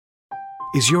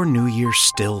Is your new year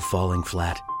still falling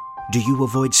flat? Do you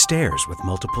avoid stairs with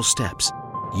multiple steps?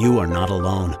 You are not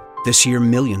alone. This year,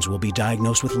 millions will be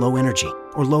diagnosed with low energy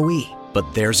or low E.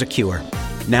 But there's a cure.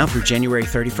 Now through January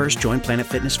 31st, join Planet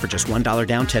Fitness for just $1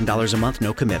 down, $10 a month,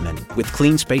 no commitment. With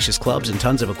clean, spacious clubs and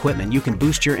tons of equipment, you can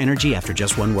boost your energy after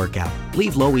just one workout.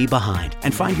 Leave low E behind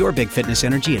and find your big fitness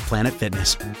energy at Planet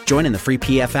Fitness. Join in the free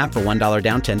PF app for $1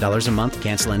 down, $10 a month.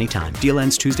 Cancel anytime. Deal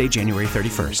ends Tuesday, January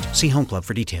 31st. See Home Club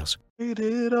for details.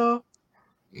 Nah,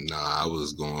 I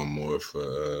was going more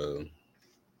for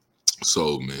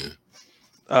Soul Man.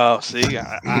 Oh, see,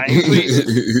 I ain't tweeting.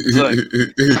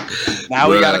 Look, now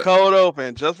we got a cold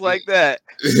open, just like that.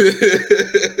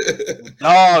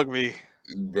 Dog me.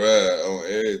 Bruh, on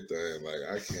everything. Like,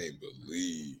 I can't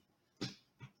believe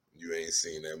you ain't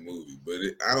seen that movie. But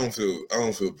I don't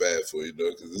feel bad for you, though,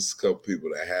 because there's a couple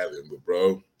people that haven't. But,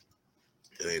 bro,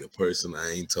 it ain't a person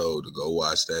I ain't told to go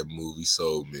watch that movie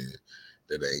Soul Man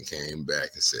that ain't came back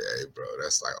and said, hey, bro,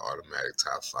 that's like automatic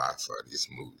top 5 funniest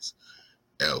movies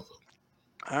ever.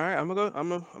 All right, I'm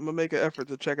gonna make an effort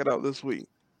to check it out this week.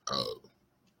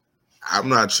 I'm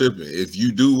not tripping. If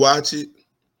you do watch it,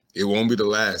 it won't be the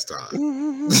last time.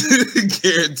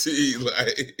 Guaranteed.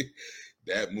 Like,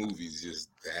 that movie's just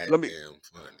that damn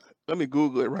funny. Let me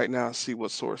Google it right now and see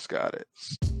what source got it.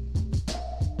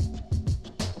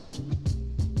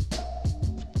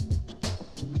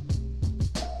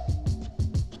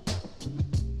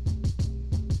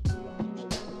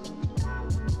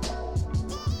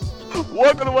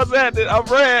 Welcome to What's Happening. I'm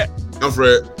Fred. This is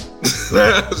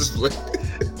the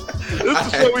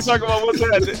show we talk about what's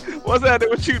happening. What's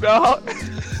happening with you, dog?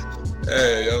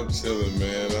 Hey, I'm chilling,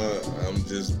 man. I'm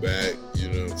just back. You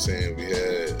know what I'm saying? We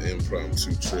had an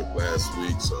impromptu trip last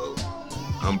week, so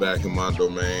I'm back in my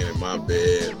domain, in my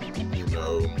bed. You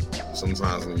know,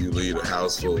 sometimes when you leave the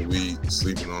house for a week,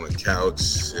 sleeping on a couch,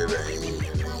 it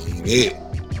ain't it.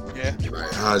 Yeah.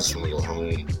 Like, I just want to go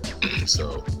home.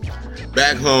 So,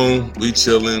 back home, we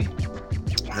chilling.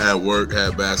 Had work,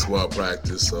 had basketball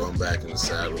practice, so I'm back in the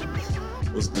saddle.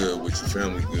 What's good with your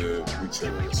family? Good. We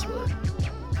chilling this way.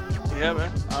 Yeah,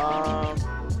 man.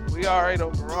 We all right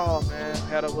overall, man.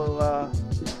 Had a little.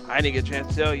 I didn't get a chance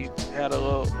to tell you. Had a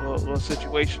little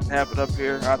situation happen up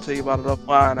here. I'll tell you about it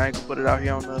offline. I ain't gonna put it out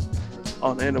here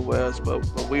on the interwebs,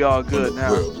 but we all good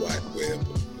now. World Wide Web.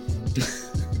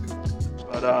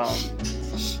 But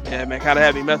yeah, man, kind of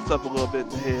had me messed up a little bit in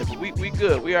the head. But we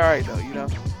good. We all right though, you know.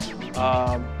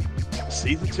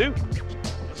 Season 2.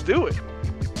 Let's do it.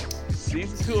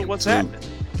 Season 2 and what's happening.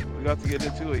 We got to get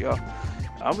into it, y'all.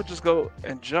 I'm gonna just go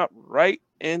and jump right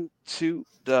into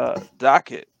the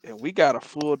docket, and we got a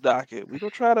full docket. We're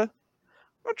gonna try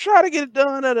to get it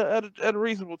done at a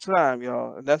reasonable time,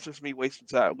 y'all. And that's just me wasting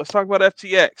time. Let's talk about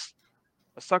FTX.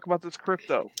 Let's talk about this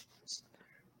crypto.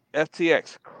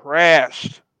 FTX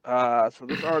crashed. So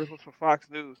this article is from Fox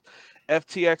News.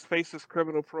 FTX faces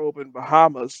criminal probe in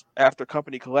Bahamas after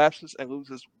company collapses and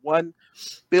loses $1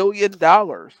 billion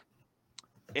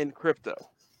in crypto.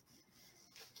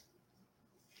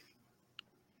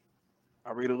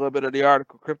 I'll read a little bit of the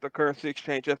article. Cryptocurrency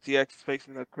exchange FTX is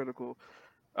facing a criminal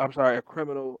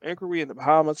inquiry in the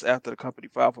Bahamas after the company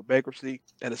filed for bankruptcy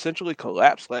and essentially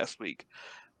collapsed last week.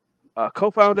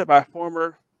 Co-founded by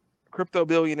former crypto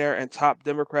billionaire and top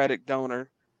Democratic donor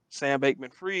Sam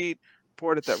Bankman-Fried,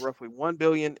 reported that roughly $1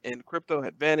 billion in crypto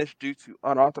had vanished due to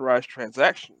unauthorized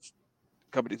transactions.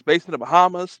 The company is based in the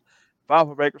Bahamas, filed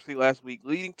for bankruptcy last week,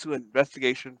 leading to an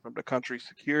investigation from the country's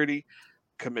Security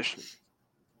Commission.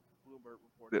 Bloomberg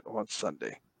reported on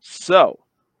Sunday. So,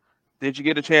 did you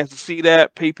get a chance to see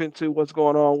that, peep into what's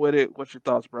going on with it? What's your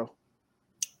thoughts, bro?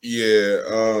 Yeah,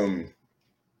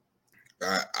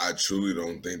 I truly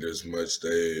don't think there's much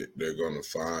they're going to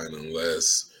find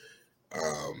unless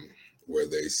where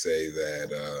they say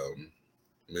that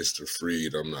Mr.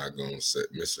 Fried, I'm not going to say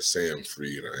Mr. Sam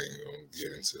Fried, I ain't going to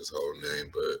get into his whole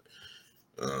name, but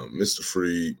Mr.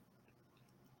 Fried,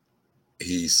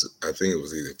 I think it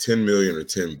was either 10 million or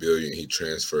 10 billion he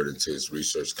transferred into his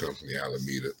research company,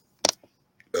 Alameda,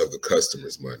 of the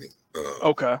customer's money.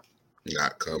 Okay.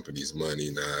 Not company's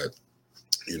money, not,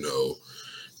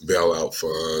 bailout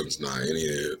funds, not any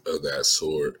of that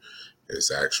sort. It's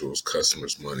actual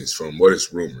customers' monies from what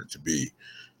it's rumored to be.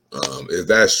 If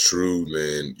that's true,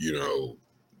 then,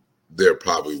 there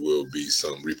probably will be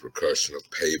some repercussion of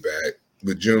payback.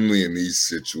 But generally in these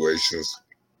situations,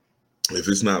 if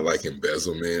it's not like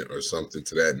embezzlement or something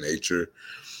to that nature,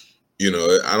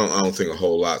 I don't think a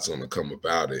whole lot's going to come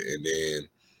about it. And then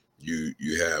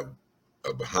you have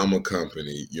a Bahama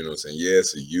company,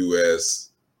 it's a U.S.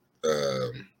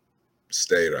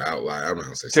 State or outlier. I'm not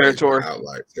going to say territory.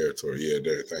 Outlier territory. Yeah,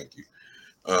 there. Thank you.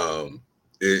 Um,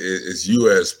 it's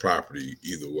U.S. property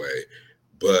either way,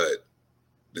 but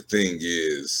the thing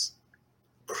is,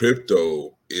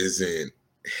 crypto isn't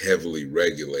heavily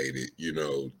regulated.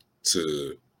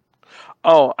 To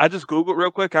Oh, I just Googled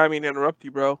real quick. I mean, to interrupt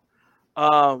you, bro.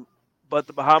 Um, but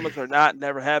the Bahamas are not,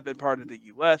 never have been part of the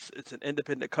U.S. It's an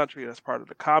independent country that's part of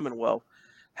the Commonwealth,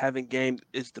 having gained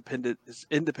its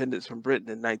independence from Britain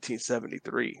in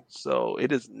 1973. So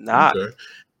it is not okay,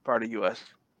 part of U.S.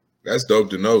 that's dope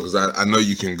to know because I know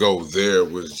you can go there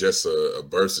with just a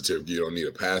birth certificate. You don't need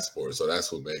a passport, so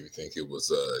that's what made me think it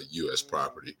was U.S.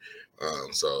 property.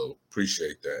 So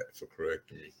appreciate that for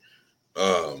correcting me.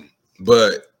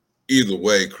 But either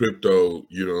way, crypto,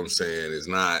 you know what I'm saying, is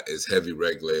not as heavy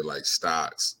regulated like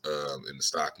stocks in the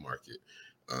stock market.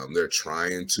 They're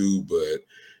trying to, but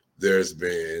there's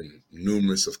been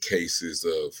numerous of cases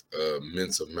of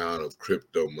immense amount of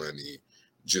crypto money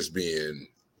just being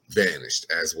vanished,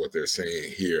 as what they're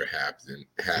saying here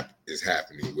is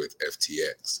happening with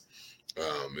FTX.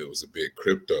 It was a big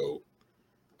crypto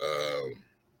um,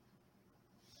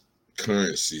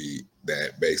 currency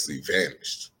that basically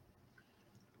vanished.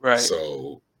 Right.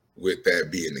 So, with that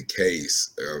being the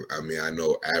case, I mean, I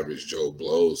know average Joe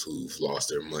Blows who've lost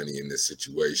their money in this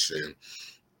situation,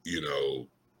 you know,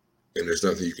 and there's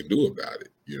nothing you can do about it.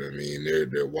 You know what I mean?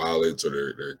 Their wallets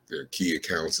or their key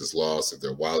accounts is lost if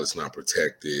their wallet's not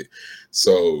protected.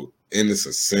 So, in the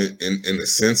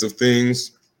sense of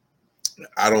things,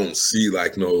 I don't see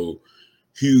like no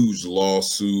huge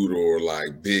lawsuit or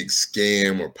like big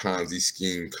scam or Ponzi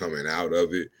scheme coming out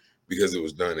of it because it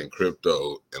was done in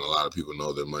crypto, and a lot of people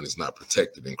know their money's not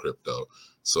protected in crypto.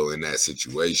 So in that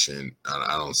situation,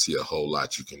 I don't see a whole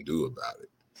lot you can do about it,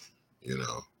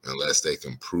 unless they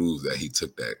can prove that he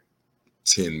took that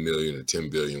 10 million or 10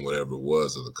 billion, whatever it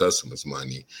was, of the customer's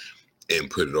money and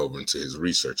put it over into his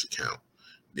research account.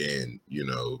 Then, you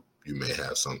may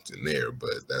have something there,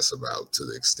 but that's about to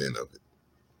the extent of it.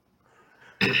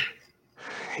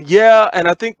 Yeah, and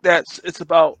I think it's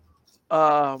about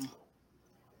um,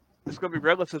 it's going to be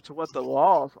relative to what the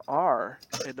laws are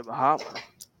in the Bahamas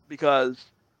because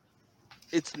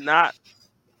it's not.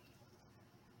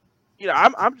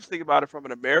 I'm just thinking about it from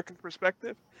an American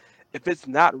perspective. If it's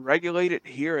not regulated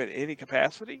here in any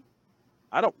capacity,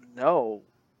 I don't know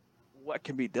what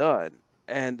can be done.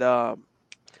 And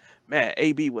man,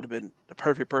 AB would have been the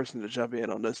perfect person to jump in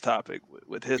on this topic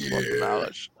with his wealth of Yeah.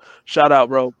 knowledge. Shout out,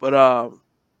 bro. But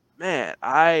man,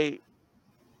 I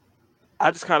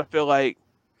just kind of feel like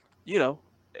you know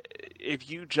if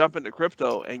you jump into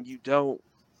crypto and you don't,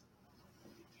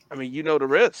 I mean, the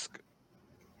risk,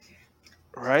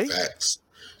 right? Facts.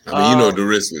 I mean, Um, the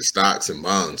risk with stocks and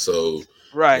bonds. So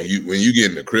when right. you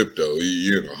get into crypto,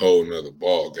 you're in a whole nother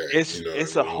ball game. You know what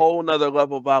It's I a mean? whole nother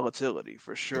level of volatility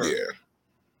for sure. Yeah.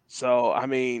 So I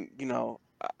mean,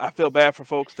 I feel bad for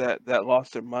folks that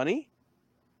lost their money.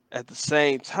 At the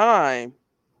same time,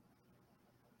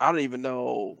 I don't even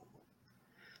know.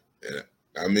 And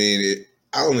I mean,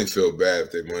 I only feel bad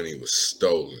if their money was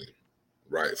stolen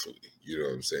rightfully. You know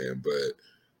what I'm saying? But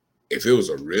if it was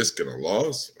a risk and a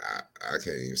loss, I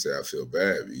can't even say I feel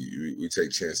bad. We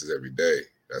take chances every day.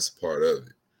 That's a part of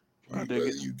it. I dig Whether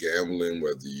it. you gambling,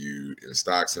 whether you in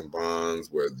stocks and bonds,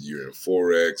 whether you're in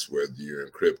forex, whether you're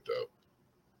in crypto,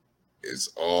 it's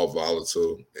all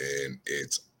volatile and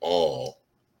it's all,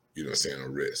 a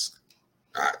risk.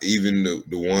 Even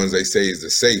the ones they say is the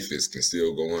safest can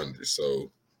still go under.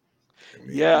 So I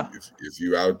mean, Yeah, if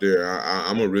you out there,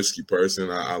 I'm a risky person.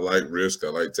 I like risk. I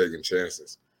like taking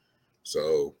chances.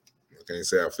 So I can't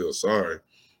say I feel sorry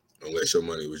unless your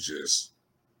money was just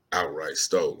outright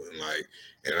stolen. Like,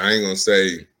 and I ain't gonna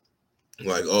say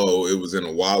like, oh, it was in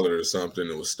a wallet or something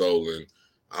that was stolen.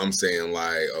 I'm saying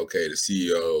like, okay, the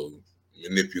CEO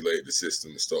manipulated the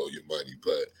system and stole your money.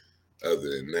 But other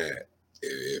than that,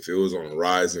 if it was on a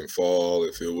rise and fall,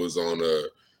 if it was on a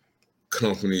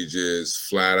company just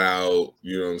flat out,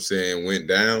 went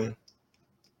down,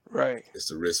 right. it's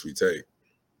the risk we take.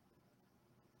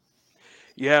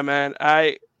 Yeah, man.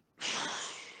 It's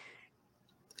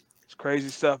crazy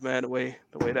stuff, man. The way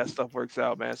that stuff works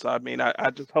out, man. So I mean, I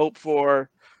just hope for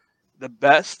the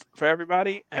best for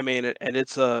everybody. I mean, and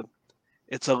it's a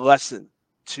lesson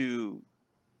to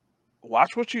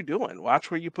watch what you're doing, watch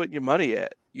where you put your money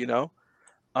at,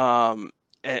 um,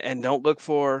 and don't look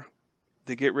for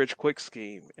the get rich quick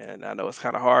scheme. And I know it's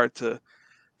kind of hard to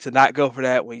not go for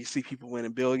that when you see people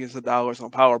winning billions of dollars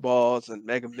on Powerballs and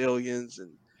Mega Millions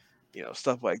and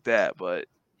stuff like that. But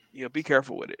be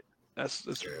careful with it. That's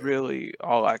Yeah. really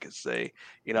all I can say.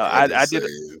 All I I can say did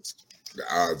is the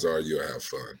odds are you'll have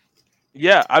fun.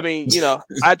 Yeah, I mean,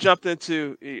 I jumped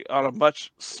into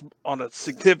on a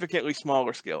significantly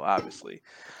smaller scale. Obviously,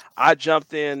 I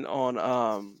jumped in on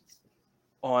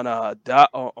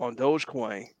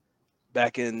Dogecoin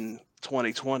back in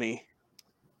 2020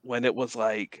 when it was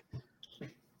like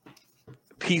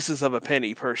pieces of a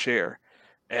penny per share,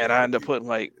 and I ended up putting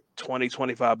like 20,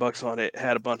 $25 on it.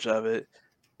 Had a bunch of it.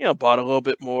 Bought a little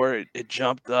bit more. It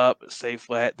jumped up, it stayed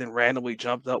flat, then randomly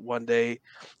jumped up one day.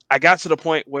 I got to the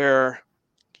point where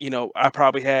I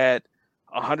probably had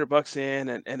 $100 in,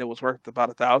 and it was worth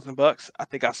about $1,000. I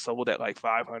think I sold at like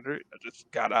 500. I just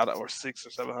got out of, or 600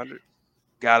 or 700.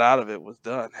 Got out of it, was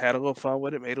done. Had a little fun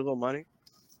with it, made a little money.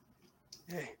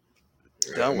 Hey,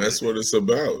 done And with that's it. what it's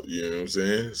about. You know what I'm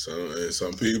saying?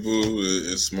 Some people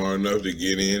is smart enough to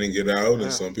get in and get out, and Yeah.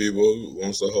 some people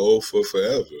wants to hold for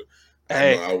forever. I know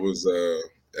Hey, I was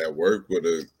at work with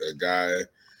a guy, and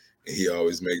he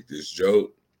always make this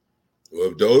joke.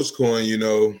 Well, if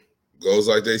Dogecoin, goes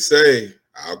like they say,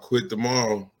 I'll quit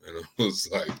tomorrow. And I was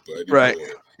like, buddy right, boy,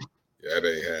 that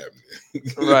ain't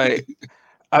happening. right.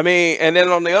 I mean, and then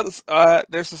on the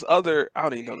there's this other. I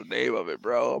don't even know the name of it,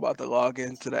 bro. I'm about to log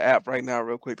into the app right now,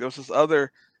 real quick. There's this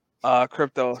other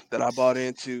crypto that I bought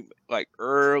into like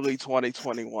early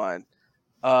 2021.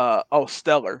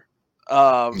 Stellar. Yeah,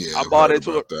 I I've bought heard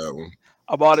into it. about that one.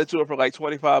 I bought into it for like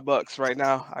 $25. Right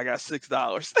now, I got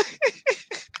 $6.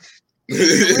 You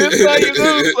win some, you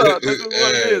lose some. This is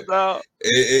what it is, Hey, dog.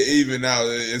 even now,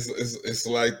 it's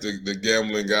like the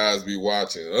gambling guys be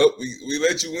watching. Oh, we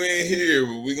let you win here,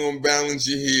 but we gonna balance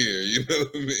you here. You know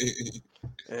what I mean?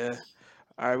 Yeah.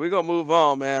 All right, we're gonna move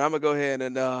on, man. I'm gonna go ahead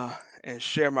and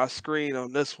share my screen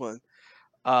on this one.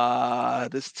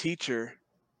 This teacher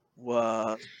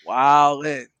was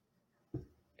wilding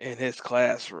in his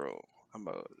classroom. I'm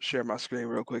gonna share my screen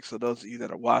real quick so those of you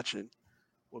that are watching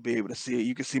will be able to see it.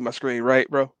 You can see my screen, right,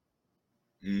 bro?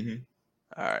 Mm-hmm.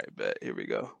 All right, bet. Here we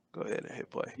go. Go ahead and hit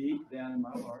play. Deep down in my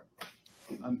heart,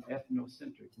 I'm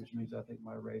ethnocentric, which means I think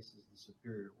my race is the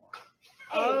superior one.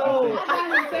 Oh, I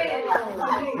didn't say it.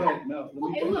 Wait, no, let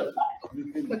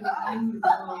me finish.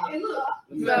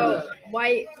 So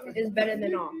white is better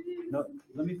than all. No,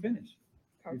 let me finish.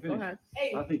 Let me Go finish. ahead.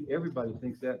 I think everybody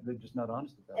thinks that. They're just not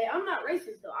honest about Hey, it. I'm not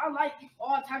racist though. I like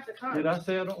all types of kinds. Did I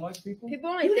say I don't like people? People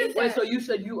only think Wait, that. so you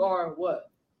said you are what?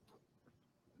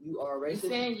 You are You racist?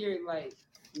 saying you're like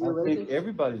I think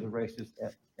everybody's a racist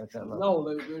at that level. No,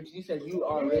 but you said you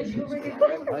are racist. I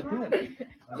did.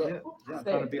 Yeah, I'm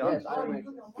trying to be honest. Yes, I'm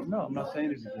racist. No, I'm not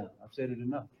saying it again. I've said it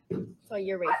enough. So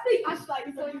you're racist. I think I should like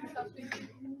before you stop speaking.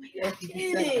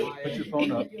 Put your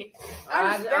phone up. I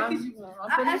I'm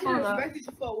respected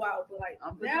you for a while, but like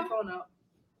I'm putting now the phone out.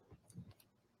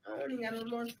 I don't even got no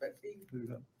more respect for you. Put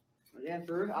it up. Yeah,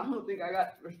 for real. I don't think I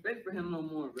got respect for him no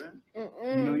more, bro. You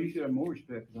know, you should have more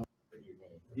respect.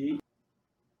 He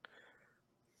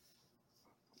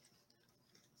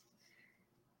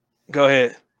Go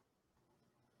ahead.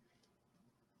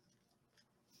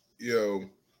 Yo,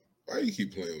 why you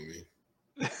keep playing with me?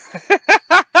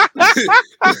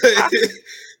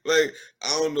 like, I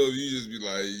don't know if you just be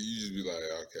like,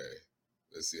 okay,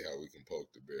 let's see how we can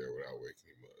poke the bear without waking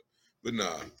him up. But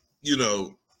nah,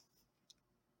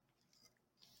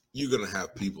 you're gonna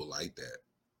have people like that.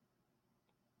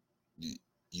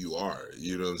 You are,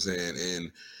 you know what I'm saying?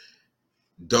 And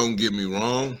don't get me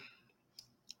wrong,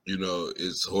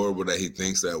 it's horrible that he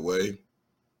thinks that way.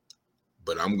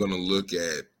 But I'm gonna look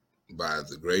at by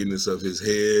the greatness of his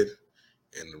head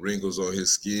and the wrinkles on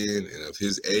his skin and of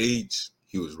his age,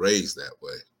 he was raised that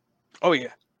way. Oh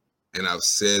yeah. And I've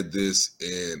said this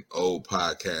in old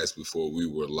podcasts before we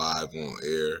were live on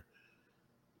air.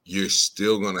 You're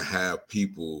still gonna have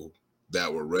people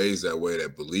that were raised that way,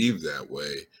 that believe that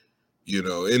way,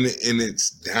 and it's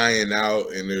dying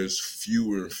out, and there's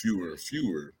fewer and fewer and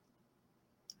fewer.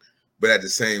 But at the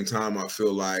same time, I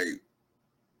feel like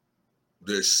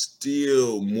there's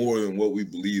still more than what we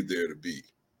believe there to be.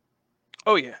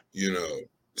 Oh yeah.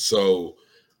 So,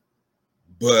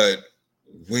 but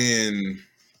when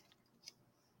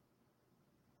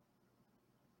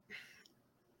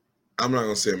I'm not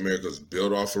gonna say America's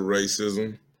built off of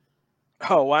racism,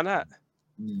 Oh, why not?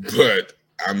 but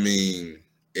I mean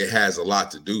it has a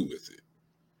lot to do with it.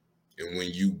 And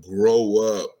when you grow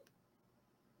up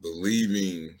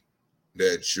believing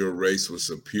that your race was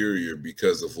superior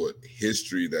because of what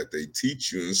history that they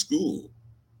teach you in school,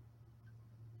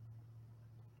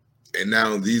 and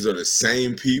now these are the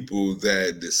same people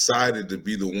that decided to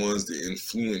be the ones to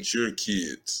influence your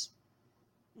kids.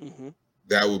 Mm-hmm.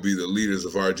 That will be the leaders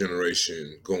of our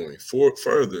generation going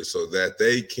further, so that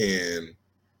they can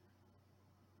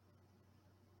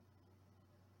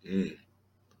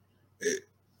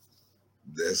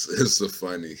it's so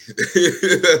funny.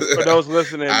 For those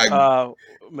listening, I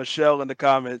Michelle in the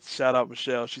comments, shout out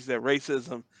Michelle. She said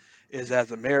racism is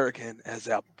as American as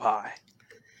apple pie.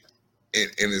 and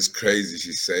it's crazy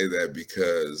she say that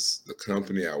because the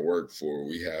company I work for,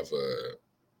 we have a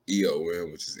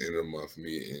EOM, which is end of month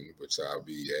meeting, which I'll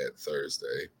be at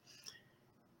Thursday.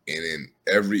 And in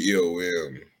every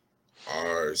EOM,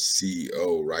 our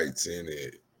CEO writes in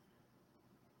it,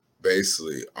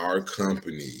 basically our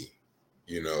company,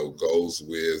 goes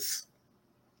with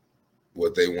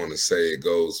what they want to say. It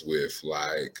goes with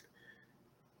like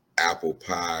apple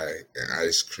pie and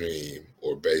ice cream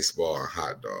or baseball and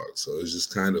hot dogs. So it's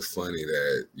just kind of funny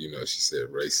that, she said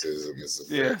racism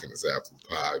is American as apple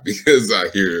pie because I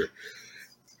hear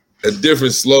a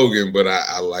different slogan, but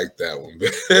I like that one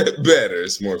better.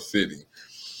 It's more fitting.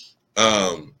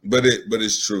 But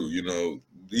it's true.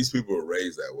 These people are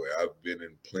raised that way. I've been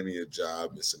in plenty of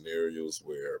jobs and scenarios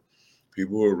where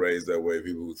people who are raised that way,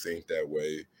 people who think that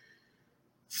way,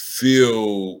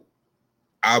 feel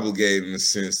obligated in a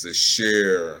sense to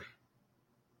share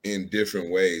in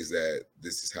different ways that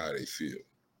this is how they feel.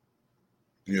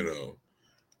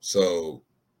 So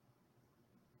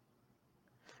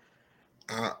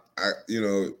I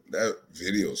that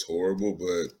video is horrible,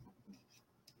 but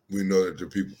we know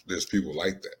that there's people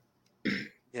like that.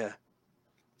 Yeah.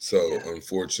 So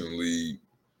unfortunately,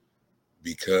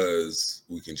 because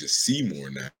we can just see more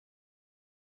now.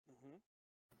 Mm-hmm.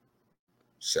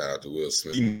 Shout out to Will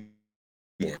Smith.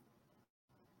 More.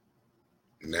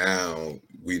 Now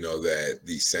we know that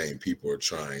these same people are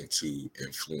trying to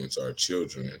influence our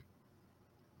children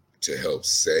to help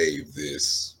save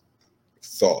this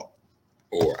thought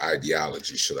or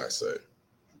ideology, should I say.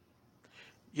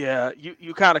 Yeah,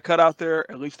 you kind of cut out there,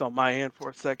 at least on my end for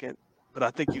a second, but I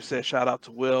think you said shout out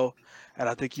to Will, and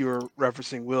I think you were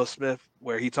referencing Will Smith,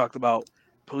 where he talked about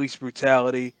police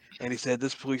brutality, and he said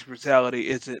this police brutality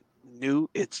isn't new;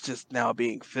 it's just now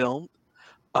being filmed.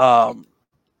 Um,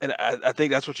 and I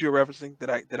think that's what you were referencing.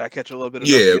 Did I catch a little bit of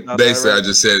Yeah, getting out of that basically, I right?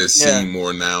 just said it's Yeah, seen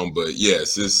more now, but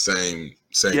yes, it's same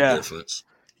yeah, difference.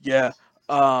 yeah.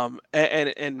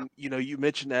 And you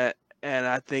mentioned that, and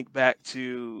I think back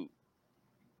to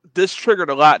this triggered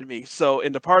a lot in me. So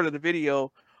in the part of the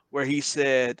video where he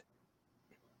said,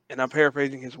 and I'm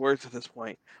paraphrasing his words at this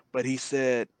point, but he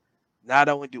said, "Not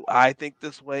only do I think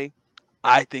this way,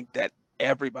 I think that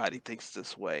everybody thinks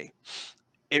this way."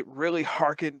 It really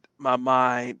harkened my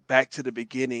mind back to the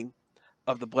beginning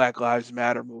of the Black Lives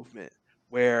Matter movement,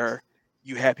 where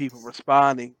you had people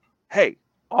responding, "Hey,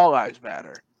 all lives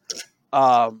matter."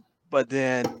 But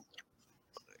then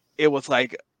it was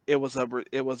like it was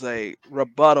a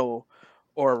rebuttal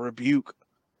or a rebuke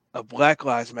of Black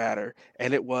Lives Matter,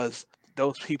 and it was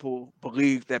those people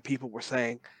believed that people were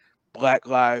saying Black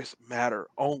Lives Matter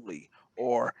only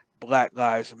or Black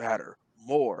Lives Matter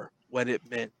more when it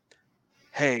meant,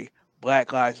 hey,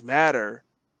 Black Lives Matter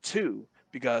too,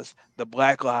 because the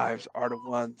Black lives are the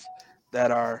ones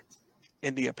that are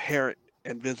in the apparent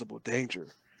and visible danger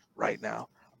right now.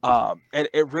 And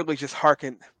it really just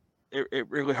harkened, it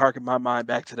really harkened my mind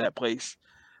back to that place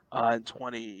in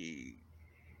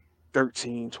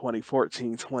 2013,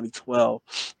 2014, 2012.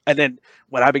 And then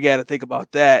when I began to think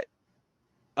about that,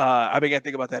 I began to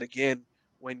think about that again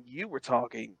when you were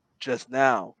talking just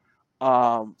now,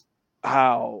 um,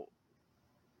 how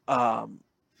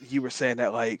you were saying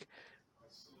that like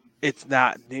it's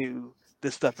not new.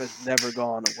 This stuff has never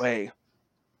gone away.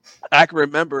 I can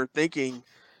remember thinking,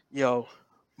 you know,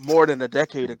 more than a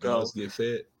decade Dogs ago. get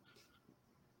fed.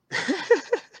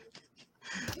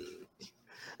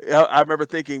 I remember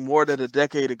thinking more than a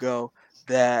decade ago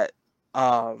that,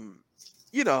 um,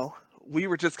 we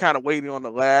were just kind of waiting on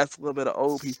the last little bit of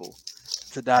old people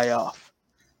to die off,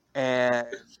 and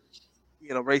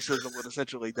racism would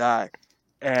essentially die,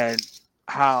 and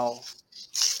how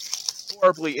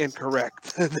horribly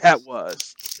incorrect that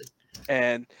was.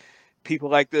 And people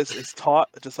like this is taught,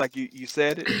 just like you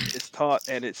said it's taught,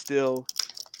 and it still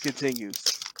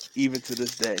continues even to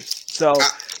this day. So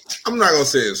I'm not gonna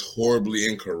say it's horribly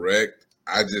incorrect.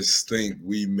 I just think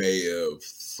we may have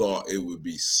thought it would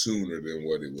be sooner than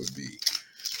what it would be.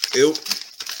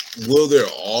 Will there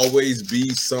always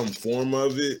be some form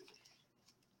of it?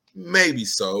 Maybe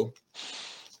so,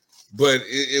 but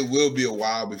it will be a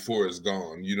while before it's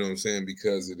gone. You know what I'm saying?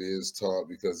 Because it is taught,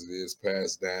 because it is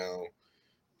passed down.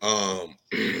 Um,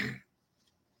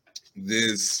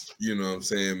 this, what I'm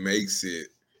saying, makes it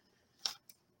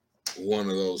one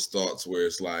of those thoughts where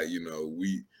it's like,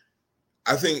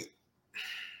 I think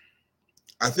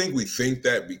I think we think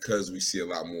that because we see a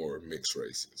lot more mixed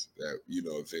races that,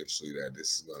 eventually that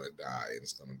this is going to die and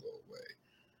it's going to go away.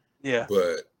 Yeah.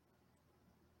 But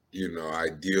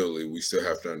ideally, we still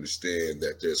have to understand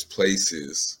that there's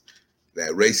places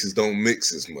that races don't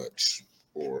mix as much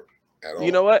or at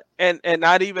You know all. what? And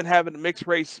not even having a mixed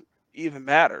race even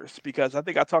matters, because I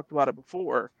think I talked about it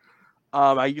before.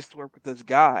 I used to work with this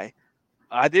guy.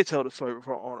 I did tell the story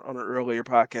before on an earlier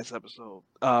podcast episode.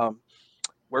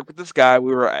 Worked with this guy.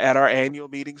 We were at our annual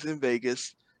meetings in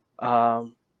Vegas.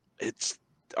 Um, it's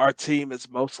our team is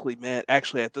mostly men.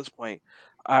 Actually, at this point,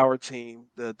 our team,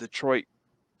 the Detroit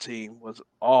team, was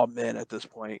all men at this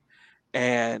point,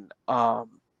 and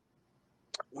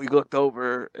we looked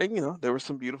over, and there were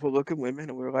some beautiful looking women,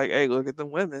 and we were like, "Hey, look at the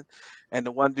women," and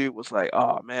the one dude was like,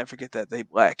 "Oh man, forget that, they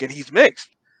black," and he's mixed,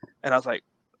 and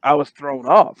I was thrown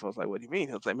off. I was like, "What do you mean?"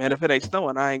 He was like, "Man, if it ain't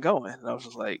snowing, I ain't going," and I was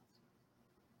just like,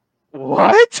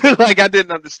 "What?" Like, I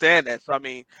didn't understand that. So I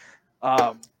mean,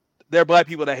 um, there are black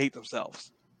people that hate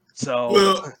themselves. So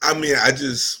Well,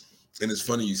 and it's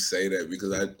funny you say that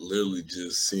because I literally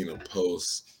just seen a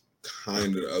post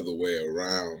kind of the other way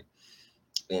around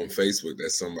on Facebook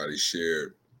that somebody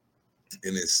shared,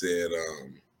 and it said,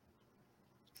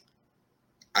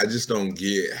 I just don't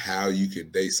get how you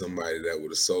could date somebody that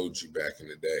would have sold you back in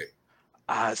the day.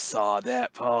 I saw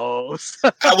that post.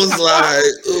 I was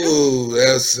like, ooh,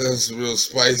 that's real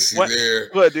spicy What? there.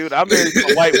 Look, dude, I'm married to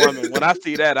a white woman. When I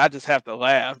see that, I just have to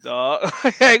laugh, dog.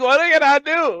 Like, what can I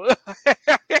do?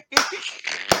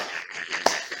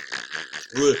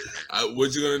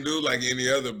 What you gonna do? Like any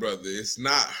other brother, it's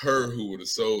not her who would have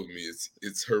sold me.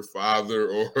 It's her father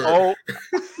or her Oh,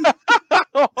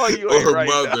 oh, you or ain't her right.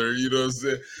 mother. You know what I'm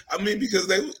saying? I mean, because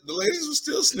the ladies were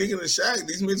still sneaking the shack.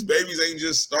 These mixed babies ain't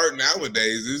just starting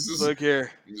nowadays. It's just Look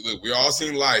here. look. We all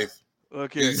seen life.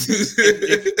 Look here.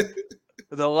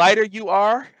 If the lighter you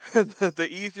are, the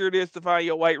easier it is to find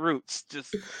your white roots.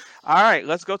 Just all right.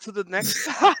 Let's go to the next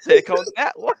topic on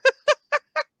that one.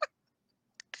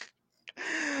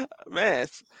 Man,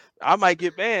 I might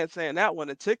get banned saying that one,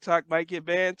 and TikTok might get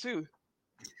banned too.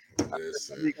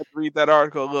 Listen, You got to read that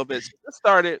article a little bit. So this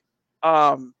started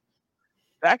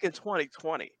back in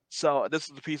 2020. So this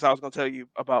is the piece I was going to tell you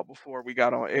about before we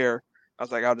got on air. I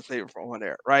was like, I'll just save it for on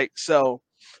air, right? So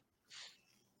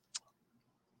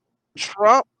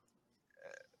Trump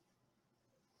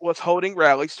was holding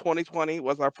rallies. 2020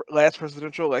 was our last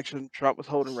presidential election. Trump was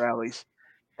holding rallies,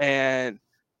 and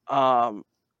um,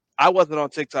 I wasn't on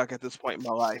TikTok at this point in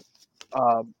my life.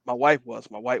 My wife was,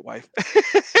 my white wife,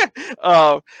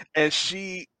 um, and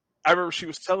I remember she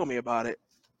was telling me about it.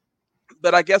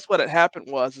 But I guess what had happened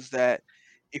is that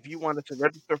if you wanted to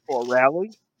register for a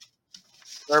rally,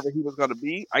 wherever he was going to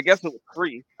be, I guess it was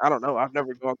free. I don't know. I've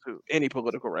never gone to any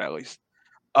political rallies,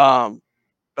 um,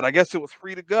 but I guess it was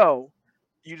free to go.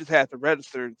 You just had to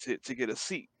register to get a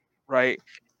seat, right?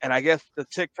 And I guess the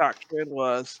TikTok trend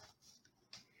was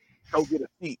go get a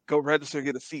seat, go register,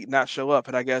 get a seat, not show up.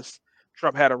 And I guess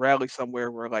Trump had a rally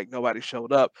somewhere where like nobody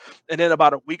showed up. And then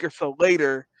about a week or so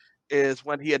later is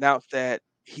when he announced that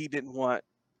he didn't want,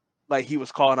 like he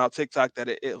was calling out TikTok that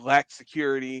it lacked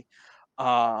security.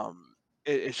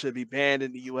 It should be banned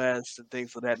in the US and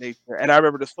things of that nature. And I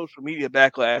remember the social media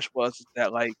backlash was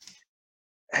that like,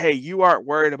 hey, you aren't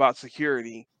worried about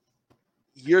security.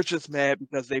 You're just mad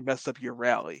because they messed up your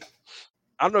rally.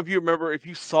 I don't know if you remember if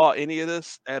you saw any of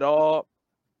this at all.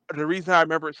 The reason I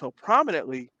remember it so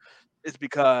prominently is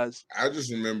because, I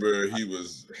just remember he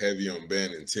was heavy on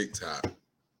banning TikTok.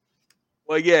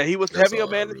 well, yeah, he was That's heavy on all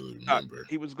I banning really TikTok. remember.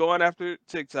 He was going after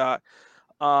TikTok.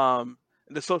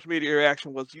 And the social media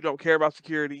reaction was, "You don't care about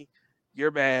security.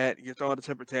 You're mad. You're throwing a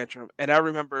temper tantrum." And I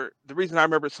remember the reason I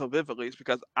remember it so vividly is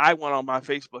because I went on my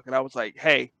Facebook and I was like,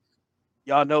 "Hey,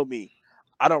 y'all know me.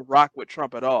 I don't rock with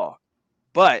Trump at all,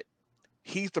 but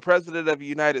he's the president of the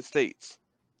United States.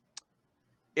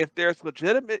 If there's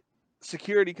legitimate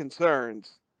security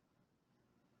concerns,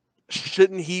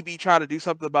 shouldn't he be trying to do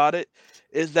something about it?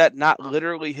 Is that not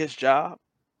literally his job?"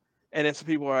 And then some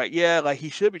people are like, "Yeah, like he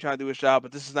should be trying to do his job,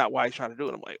 but this is not why he's trying to do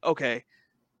it." I'm like, okay,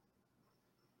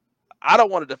 I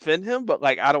don't want to defend him, but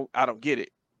like I don't get it.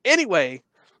 Anyway,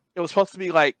 it was supposed to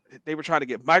be like they were trying to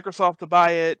get Microsoft to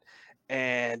buy it,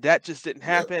 and that just didn't Yep.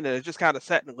 happen, and it just kind of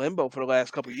sat in limbo for the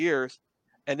last couple of years.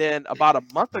 And then about a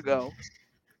month ago,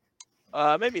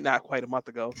 maybe not quite a month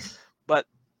ago, but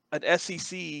an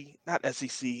SEC, not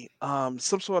SEC,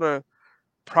 some sort of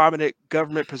prominent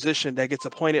government position that gets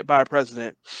appointed by a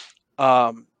president,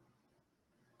 um,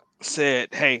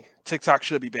 said, "Hey, TikTok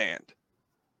should be banned,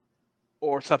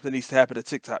 or something needs to happen to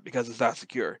TikTok because it's not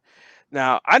secure."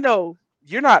 Now, I know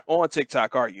you're not on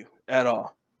TikTok, are you, at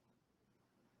all?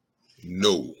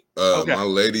 No, Okay. my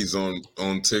ladies on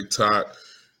TikTok,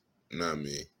 not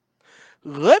me.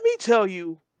 Let me tell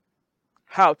you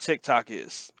how TikTok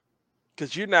is,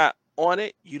 because you're not on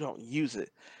it, you don't use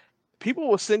it. People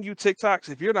will send you TikToks.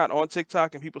 If you're not on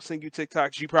TikTok and people send you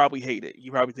TikToks, you probably hate it. You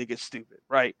probably think it's stupid,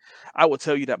 right? I will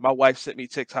tell you that my wife sent me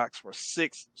TikToks for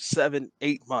 6, 7,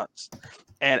 8 months,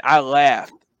 and I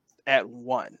laughed at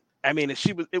one. I mean,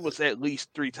 it was at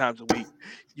least 3 times a week.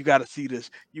 You got to see this.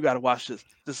 You got to watch this.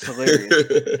 This is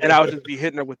hilarious. And I would just be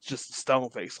hitting her with just a stone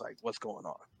face, like, what's going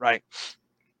on, right?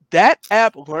 That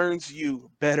app learns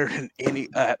you better than any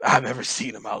app I've ever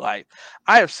seen in my life.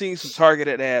 I have seen some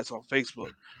targeted ads on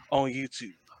Facebook, on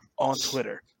YouTube, on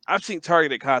Twitter. I've seen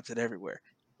targeted content everywhere.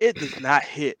 It does not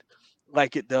hit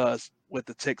like it does with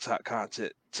the TikTok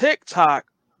content. TikTok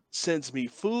sends me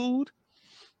food,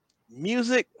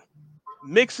 music,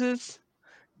 mixes,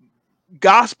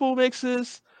 gospel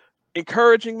mixes,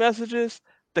 encouraging messages,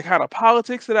 the kind of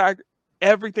politics that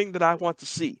everything that I want to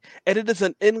see. And it is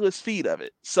an endless feed of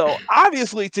it. So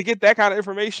obviously to get that kind of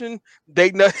information, they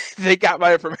know they got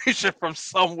my information from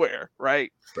somewhere,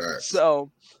 right? Facts. So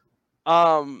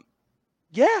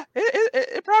yeah,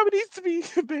 it probably needs to be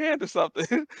banned or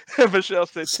something. Michelle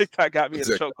said TikTok got me in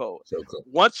a chokehold.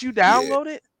 Once you Yeah. download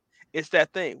it, it's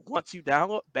that thing. Once you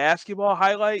download basketball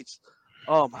highlights,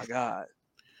 oh my God.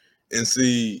 And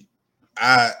see,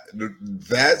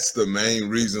 that's the main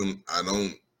reason I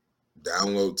don't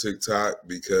download TikTok,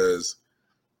 because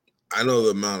I know the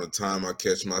amount of time I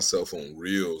catch myself on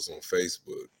reels on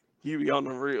Facebook. You be on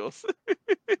the reels.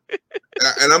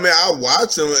 And I mean, I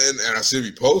watch them and I should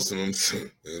be posting them as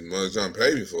much as I'm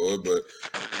paying for it, but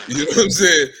you know what I'm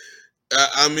saying?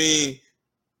 I mean,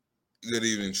 good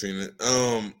evening, Trina.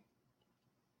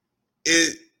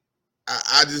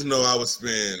 I just know I would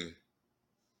spend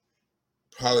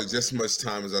probably just as much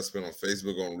time as I spend on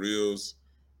Facebook on Reels,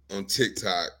 on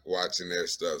TikTok watching their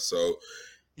stuff. So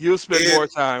you'll spend more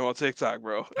time on TikTok,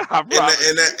 bro. I promise.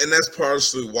 And that's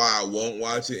partially why I won't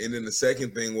watch it. And then the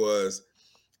second thing was,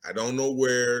 I don't know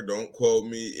where, don't quote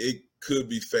me. It could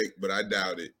be fake, but I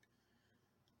doubt it.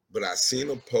 But I seen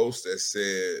a post that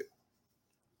said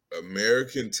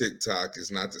American TikTok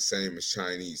is not the same as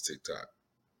Chinese TikTok.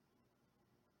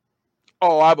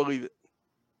 Oh, I believe it.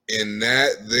 And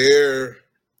that there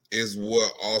is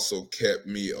what also kept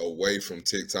me away from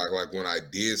TikTok. Like when I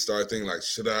did start thinking, like,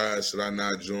 should I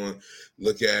not join,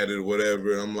 look at it,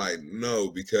 whatever. I'm like, no,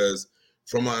 because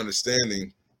from my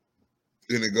understanding,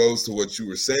 and it goes to what you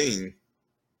were saying,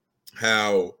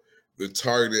 how the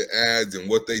targeted ads and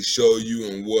what they show you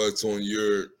and what's on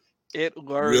your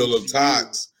reel of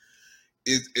talks,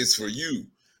 it's for you.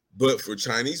 But for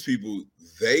Chinese people,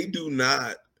 they do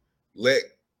not let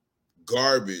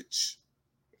garbage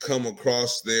come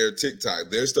across their TikTok.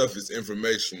 Their stuff is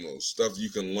informational, stuff you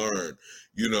can learn,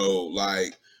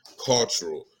 like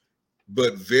cultural.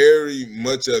 But very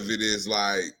much of it is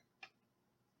like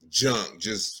junk,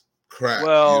 just crap.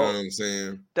 Well, you know what I'm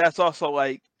saying? That's also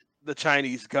like the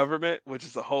Chinese government, which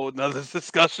is a whole nother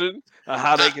discussion on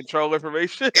how they control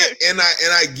information. And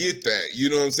I get that, you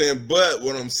know what I'm saying? But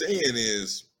what I'm saying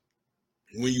is,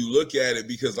 when you look at it,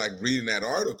 because like reading that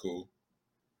article,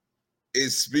 it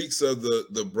speaks of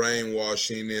the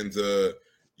brainwashing and the,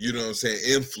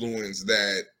 influence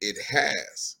that it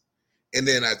has. And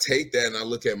then I take that and I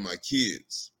look at my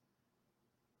kids,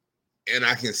 and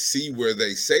I can see where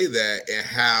they say that and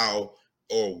how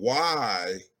or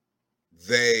why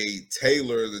they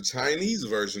tailor the Chinese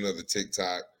version of the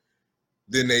TikTok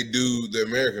than they do the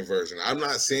American version. I'm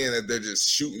not saying that they're just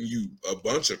shooting you a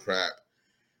bunch of crap,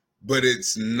 but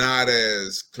it's not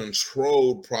as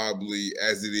controlled probably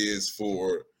as it is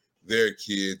for their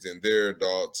kids and their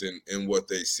adults and what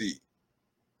they see.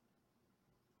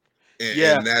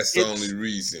 And that's the only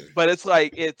reason. But it's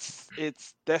like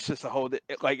that's just a whole,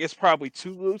 like, it's probably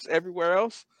too loose everywhere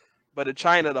else, but in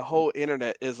China the whole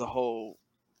internet is a whole.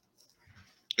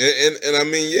 And I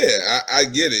mean, yeah, I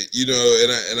get it,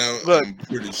 I'm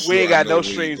pretty sure we ain't got no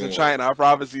streams in China. I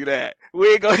promise you that.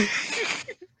 We ain't going.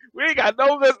 We ain't got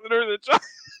no listeners in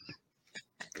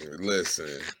China.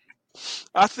 Listen,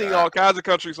 I seen all kinds of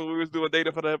countries when we was doing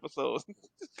data for the episodes.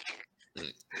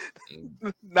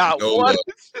 Not no one.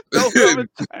 No love in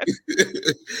China.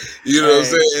 You know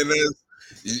what I'm saying?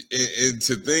 And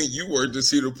to think you worked to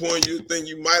see the point, you think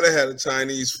you might have had a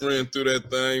Chinese friend through that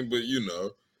thing, but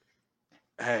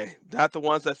Hey, not the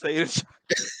ones that say it.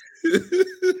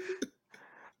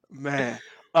 Man,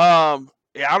 yeah,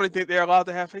 I don't think they're allowed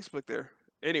to have Facebook there.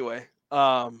 Anyway,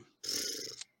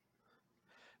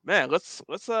 man, let's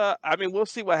I mean, we'll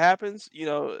see what happens.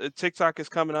 TikTok is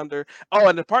coming under. Oh,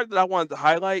 and the part that I wanted to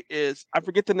highlight is, I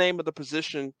forget the name of the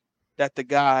position that the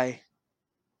guy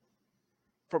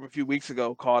from a few weeks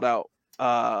ago called out,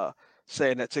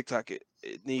 saying that TikTok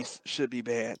should be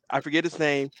banned. I forget his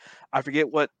name. I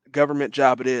forget what government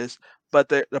job it is. But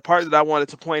the part that I wanted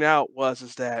to point out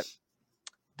is that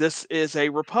this is a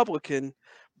Republican,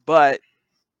 but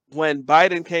when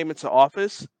Biden came into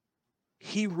office,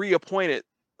 he reappointed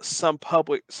some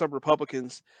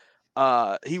Republicans.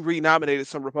 He renominated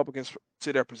some Republicans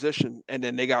to their position, and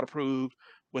then they got approved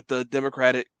with the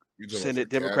Democratic You talking about for Senate,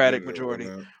 cabinet Democratic or majority,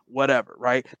 whatnot? whatever.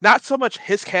 Right? Not so much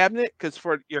his cabinet, because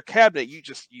for your cabinet,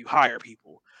 you hire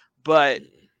people, but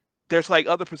there's like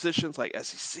other positions like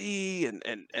SEC and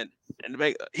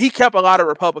he kept a lot of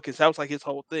Republicans. That was like his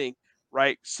whole thing,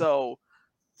 right? So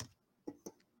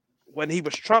when he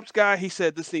was Trump's guy, he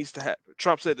said this needs to happen.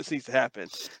 Trump said this needs to happen.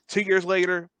 2 years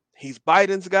later, he's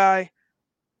Biden's guy,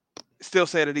 still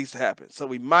saying it needs to happen. So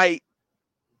we might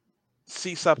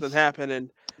see something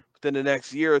happening within the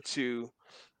next year or two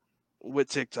with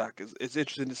TikTok. It's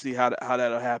interesting to see how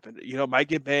that'll happen. Might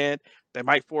get banned. They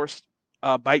might force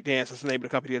ByteDance, that's the name of the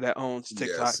company that owns Yeah, I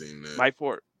TikTok. seen that.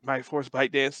 Might force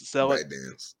ByteDance to sell it.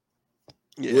 ByteDance.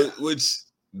 Yeah. Which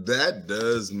that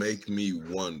does make me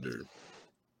wonder,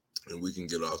 and we can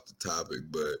get off the topic,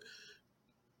 but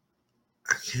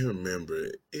I can't remember.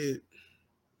 It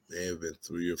may have been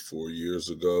 3 or 4 years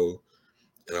ago,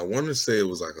 and I want to say it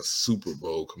was like a Super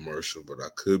Bowl commercial, but I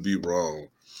could be wrong.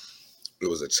 It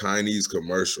was a Chinese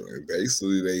commercial, and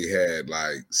basically they had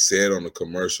like said on the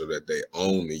commercial that they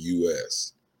own the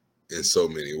U.S. in so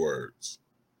many words.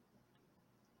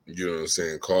 You know what I'm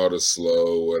saying? Called us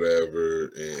slow,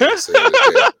 whatever, and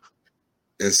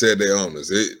said they own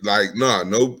us. It like no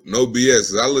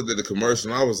BS. I looked at the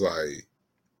commercial and I was like,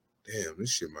 damn, this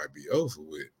shit might be over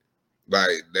with.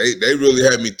 Like they really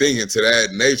had me thinking to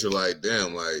that nature, like,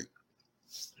 damn, like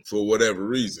for whatever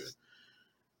reason.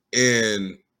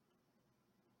 And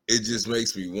it just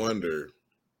makes me wonder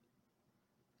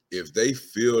if they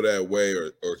feel that way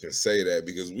or can say that,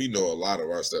 because we know a lot of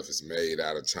our stuff is made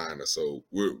out of China. So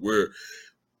we're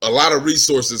a lot of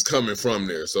resources coming from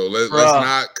there. So let's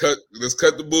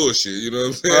cut the bullshit. You know what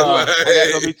I'm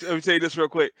saying? Let me tell you this real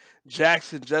quick.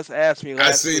 Jackson just asked me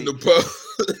last week. I seen the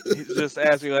post. He just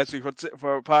asked me last week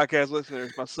for podcast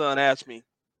listeners. My son asked me,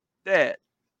 Dad,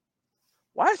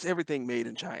 why is everything made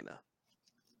in China?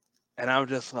 And I'm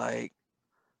just like,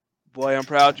 boy, I'm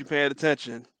proud you paying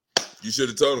attention. You should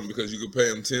have told him, because you could pay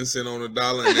him 10 cents on a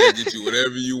dollar and they'll get you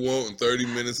whatever you want in 30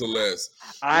 minutes or less.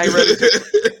 I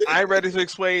ain't ready to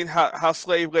explain how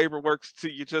slave labor works to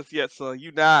you just yet, son.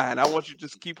 You 9. I want you to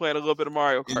just keep playing a little bit of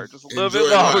Mario Kart, just a little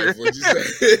bit longer. Life, what you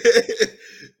say.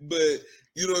 But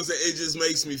you know what I'm saying? It just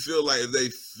makes me feel like if they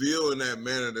feel in that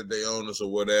manner that they own us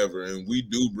or whatever, and we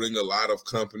do bring a lot of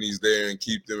companies there and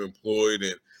keep them employed,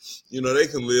 and they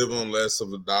can live on less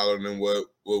of a dollar than what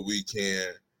we can.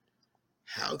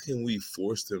 How can we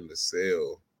force them to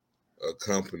sell a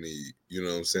company? You know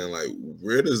what I'm saying? Like,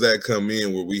 where does that come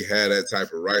in where we had that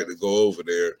type of right to go over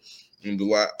there and be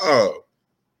like, oh,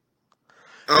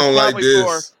 I don't like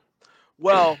this?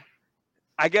 Well,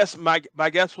 I guess my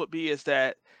guess would be is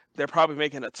that they're probably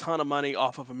making a ton of money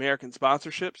off of American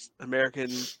sponsorships, American,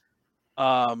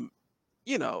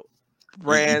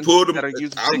 brands that are using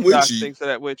TikTok, things of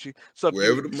that with you. So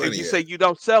if you say you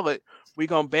don't sell it, we're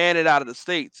gonna ban it out of the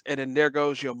States, and then there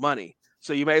goes your money.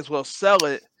 So you may as well sell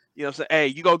it. Say, hey,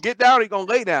 you gonna get down or you gonna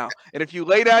lay down? And if you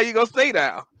lay down, you gonna stay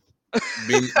down.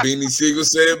 Beanie Siegel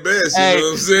said best, you know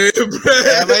what I'm saying?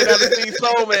 I may not have seen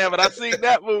Soul Man, but I've seen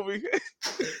that movie.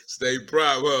 Stay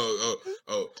proud.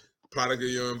 Oh, product of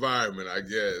your environment, I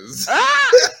guess.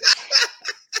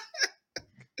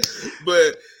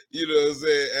 But you know what I'm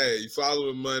saying? Hey, you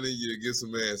following money, you get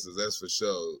some answers. That's for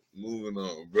sure. Moving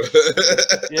on, bro.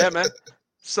 Yeah, man.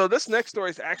 So this next story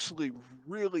is actually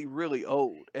really, really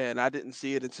old, and I didn't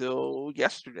see it until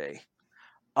yesterday.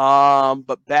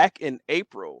 But back in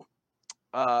April,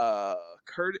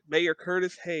 Mayor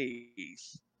Curtis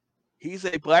Hayes, he's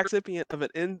a black recipient of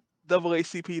an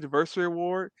NAACP Diversity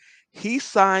Award. He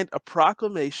signed a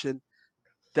proclamation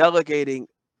delegating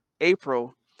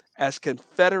April as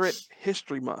Confederate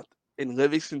History Month in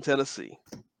Livingston, Tennessee.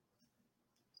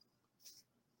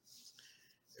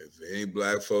 If any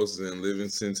black folks in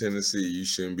Livingston, Tennessee, you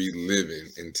shouldn't be living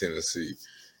in Tennessee.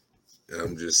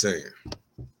 I'm just saying.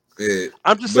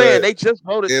 I'm just saying they just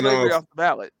voted slavery off the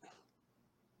ballot.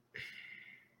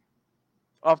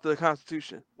 Off the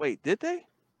Constitution. Wait, did they?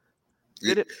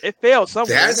 It failed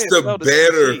somewhere. That's the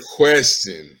better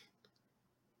question.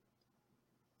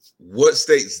 What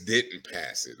states didn't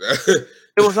pass it?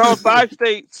 It was on 5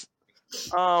 states.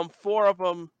 4 of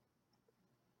them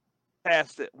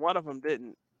passed it. 1 of them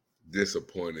didn't.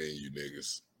 Disappointing in you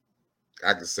niggas.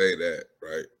 I can say that,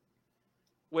 right?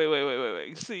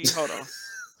 Wait. See, hold on.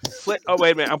 Oh,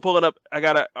 wait a minute. I'm pulling up. I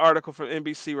got an article from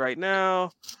NBC right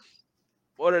now.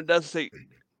 What it does say,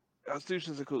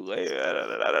 constitutions include.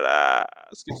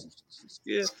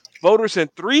 Skip. Voters in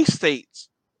 3 states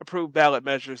approved ballot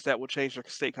measures that will change their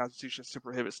state constitutions to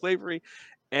prohibit slavery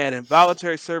and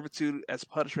involuntary servitude as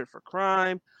punishment for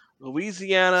crime.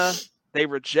 Louisiana, they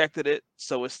rejected it,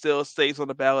 so it still stays on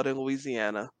the ballot in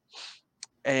Louisiana.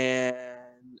 And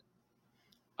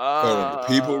Hold on, the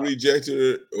people rejected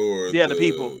it, or yeah, the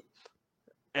people.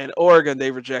 And Oregon,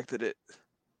 they rejected it.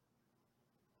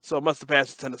 So it must have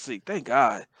passed in Tennessee. Thank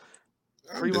God.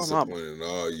 I'm Free my mama. disappointed in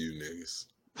all you niggas.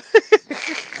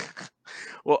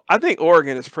 Well, I think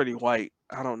Oregon is pretty white.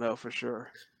 I don't know for sure.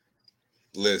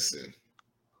 Listen,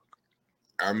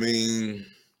 I mean,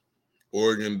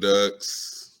 Oregon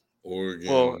Ducks,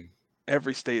 Oregon. Well,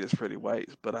 every state is pretty white,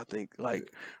 but I think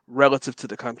like relative to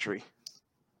the country.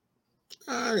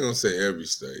 I ain't gonna say every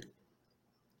state.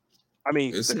 I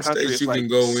mean, There's the some country states is you like can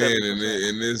go 70%. in,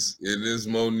 and it's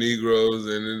more Negroes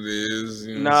than it is,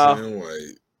 you know No. what I'm saying,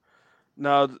 white.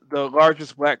 No, the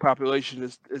largest black population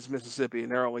is Mississippi,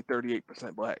 and they're only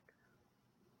 38% black.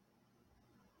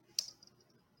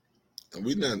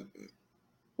 We not.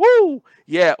 Woo!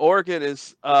 Yeah, Oregon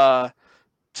is 2.3%.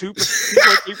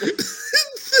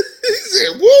 He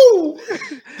said, "Woo!"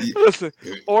 Listen,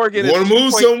 Oregon is want to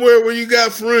move somewhere where you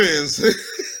got friends.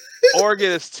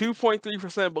 Oregon is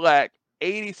 2.3% black,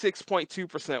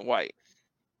 86.2% white.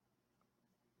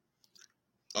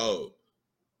 Oh,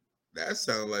 that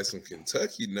sounds like some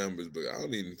Kentucky numbers, but I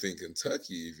don't even think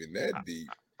Kentucky even that deep.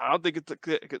 I don't think it's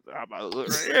I'm about to look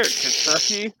right here.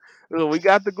 Kentucky. We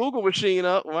got the Google machine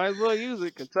up. Might as well use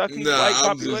it. Kentucky white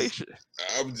population.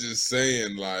 I'm just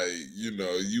saying, like, you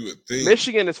know, you would think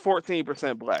Michigan is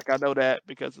 14% black. I know that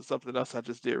because of something else I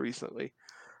just did recently.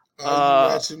 you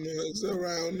ratchet mugs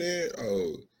around there?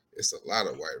 Oh, it's a lot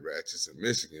of white ratchets in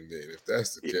Michigan then, if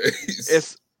that's the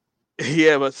case.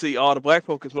 Yeah, but see, all the black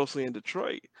folk is mostly in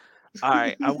Detroit. All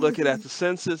right, I'm looking at the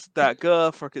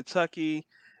census.gov for Kentucky.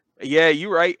 Yeah,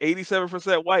 you're right.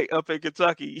 87% white up in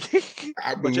Kentucky.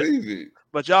 I believe it.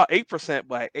 But y'all 8%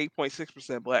 black,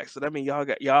 8.6% black. So that means y'all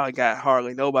got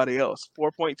hardly nobody else.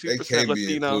 4.2% They can't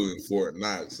Latino. be including Fort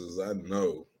Knox, as I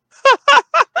know.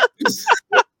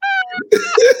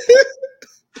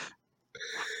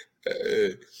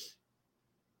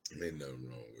 Ain't nothing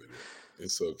wrong with it.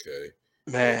 It's okay.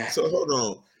 Man. So hold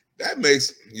on. That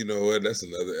makes, you know what? That's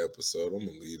another episode. I'm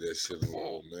gonna leave that shit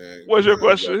alone, man. What's your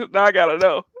question? Now I gotta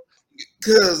know.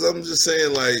 Because I'm just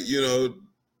saying, like, you know,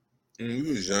 when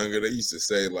we was younger, they used to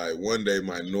say, like, one day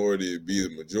minority would be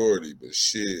the majority. But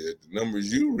shit, the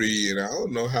numbers you read, and I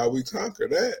don't know how we conquer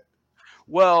that.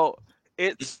 Well,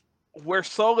 we're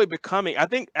slowly becoming, I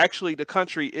think actually the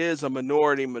country is a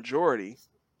minority majority.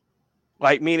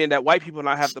 Like, meaning that white people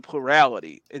now have the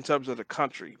plurality in terms of the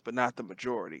country, but not the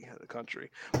majority of the country.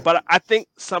 But I think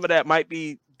some of that might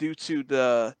be due to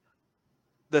the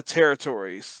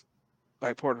territories,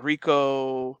 like Puerto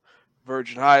Rico,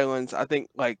 Virgin Islands. I think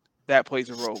like that plays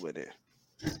a role in it.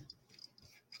 Yeah,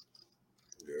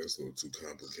 it's a little too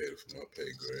complicated for my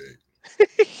pay grade.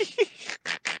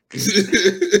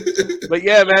 But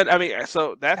yeah, man, I mean,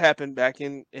 so that happened back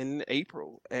in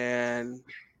April, and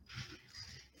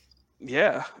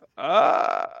yeah,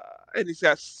 and he's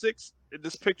got 6.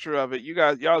 This picture of it,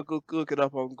 y'all go look it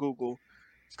up on Google.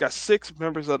 It's got 6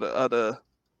 members of the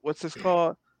what's this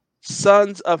called?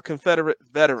 Sons of Confederate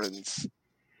Veterans.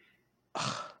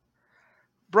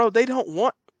 Bro, they don't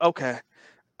want. Okay,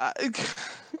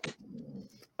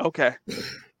 okay,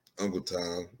 Uncle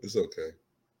Tom, it's okay.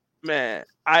 man.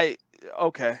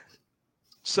 Okay.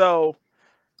 So,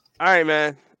 all right,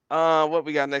 man. What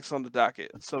we got next on the docket?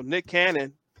 So Nick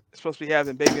Cannon is supposed to be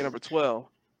having baby number 12.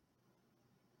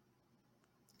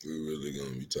 We're really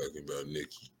gonna be talking about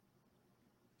Nikki.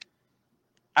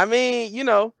 I mean, you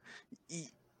know,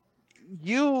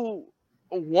 you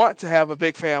want to have a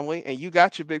big family, and you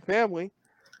got your big family.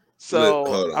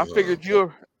 So I figured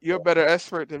you're a better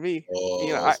expert than me. Oh,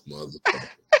 you know, motherfucker.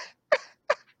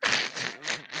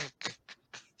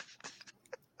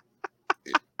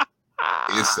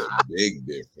 It's a big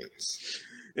difference.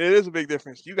 It is a big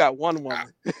difference. You got one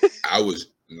woman. I was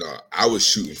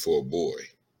shooting for a boy.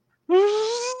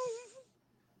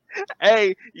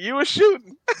 Hey, you were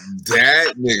shooting.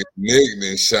 That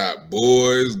nigga shot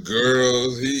boys,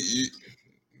 girls. He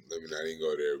let me not even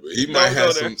go there, but he might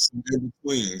have some in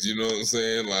betweens. You know what I'm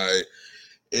saying? Like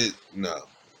it. No,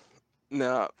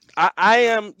 I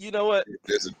am. You know what?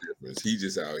 There's a difference. He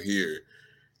just out here.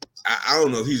 I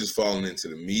don't know if he's just falling into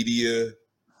the media.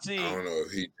 I don't know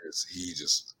if he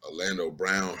just Orlando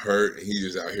Brown hurt and he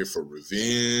just out here for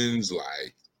revenge.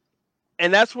 Like,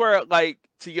 And that's where, like,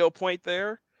 to your point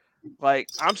there, like,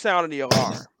 I'm sounding the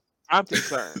alarm. I'm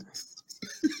concerned.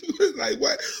 Like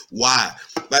what? Why?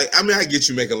 Like, I mean, I get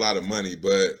you make a lot of money,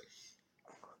 but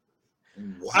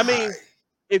why? I mean,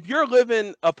 if you're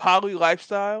living a poly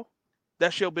lifestyle,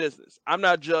 that's your business. I'm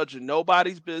not judging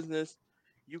nobody's business.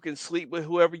 You can sleep with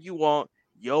whoever you want.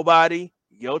 Your body,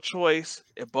 your choice.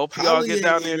 If both of y'all Poly get ain't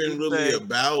down there and do even the really thing.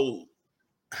 about Wait,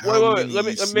 how wait, wait. many Let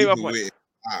me you make my sleeping point. with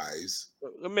eyes.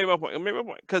 Let me make my point. Let me make my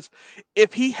point. Because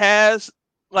if he has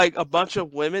like a bunch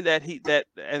of women and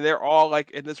they're all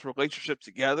like in this relationship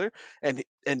together, and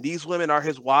these women are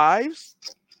his wives,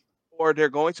 or they're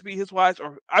going to be his wives,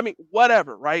 or I mean,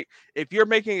 whatever, right? If you're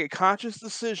making a conscious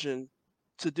decision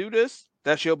to do this,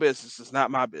 that's your business. It's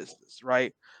not my business,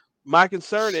 right? My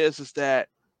concern is that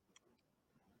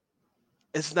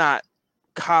it's not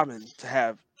common to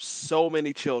have so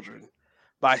many children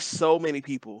by so many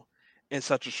people in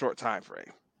such a short time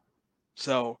frame.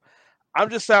 So I'm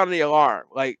just sounding the alarm.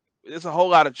 Like, there's a whole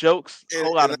lot of jokes, a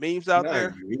whole lot And of memes out I there.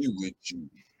 agree with you.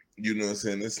 You know what I'm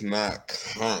saying? It's not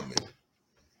common.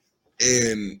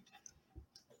 And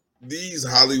these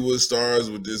Hollywood stars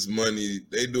with this money,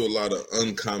 they do a lot of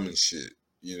uncommon shit.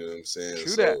 You know what I'm saying?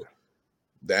 True that. So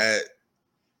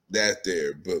that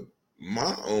there. But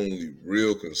my only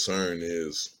real concern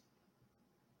is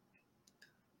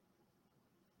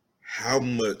how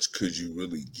much could you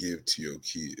really give to your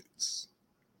kids?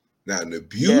 Now the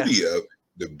Yeah.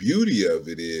 beauty of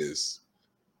it is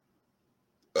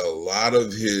a lot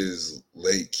of his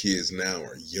late kids now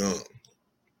are young.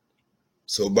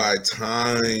 So by the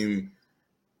time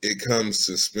it comes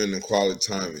to spending quality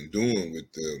time and doing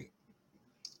with them,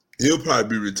 he'll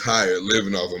probably be retired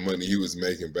living off the money he was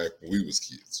making back when we was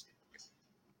kids.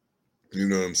 You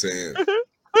know what I'm saying?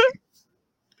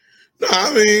 No,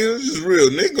 I mean, it's just real.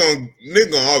 Nick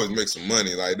gonna always make some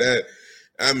money like that.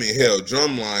 I mean, hell,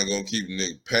 Drumline gonna keep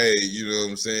Nick paid. You know what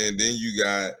I'm saying? Then you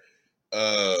got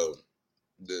the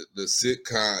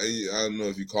sitcom. I don't know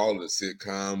if you call it a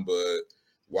sitcom, but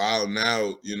Wild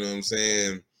Now. You know what I'm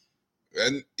saying?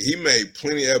 And he made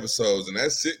plenty of episodes, and that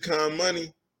sitcom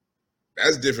money,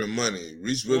 that's different money.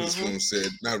 Reese Witherspoon said,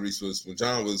 not Reese Witherspoon,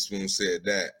 John Witherspoon said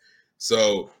that.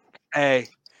 So, Hey,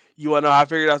 you wanna know how I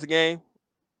figured out the game?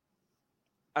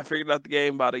 I figured out the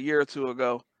game about a year or two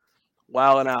ago,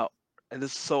 Wildin' Out. And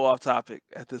this is so off topic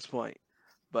at this point.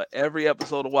 But every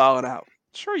episode of Wildin' Out,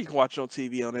 sure you can watch it on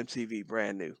TV on MTV,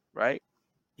 brand new, right?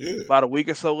 yeah. About a week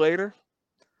or so later,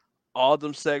 all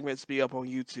them segments be up on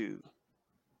YouTube.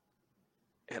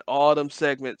 And all them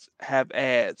segments have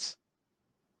ads.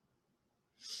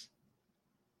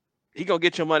 He gonna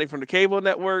get your money from the cable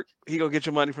network. He gonna get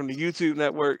your money from the YouTube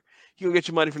network. He gonna get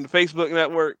your money from the Facebook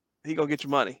network. He gonna get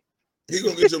your money. He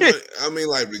gonna get your money. I mean,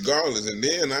 like, regardless. And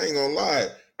then I ain't gonna lie,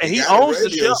 And he he got a owns the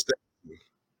radio show. station.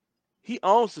 He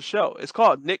owns the show. It's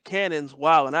called Nick Cannon's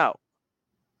Wildin' Out.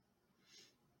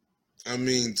 I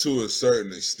mean, to a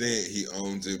certain extent, he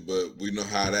owns it, but we know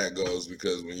how that goes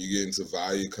because when you get into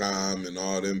Viacom and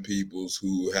all them peoples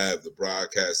who have the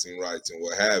broadcasting rights and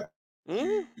what have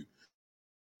Mm-hmm. you,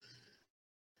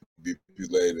 be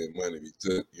manipulated and money be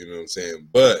took. You know what I'm saying?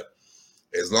 But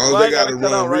as long as Why they I got gotta to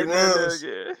cut run out right there reruns,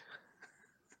 again?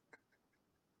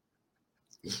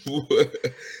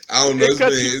 I don't know. It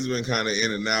cut you. It's been kind of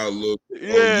in and out a little on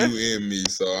Yeah. you and me,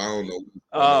 so I don't know what's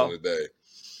going on Oh, today.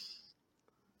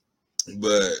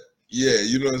 But yeah,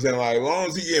 you know what I'm saying? Like, as long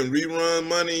as he getting rerun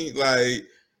money, like,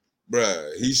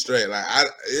 bruh, he's straight. Like,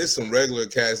 it's some regular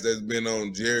cats that's been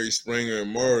on Jerry Springer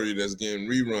and Maury that's getting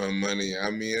rerun money. I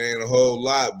mean, it ain't a whole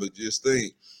lot, but just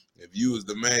think, if you was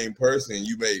the main person,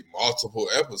 you made multiple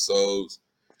episodes,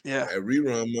 yeah. that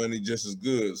rerun money just as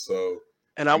good. So,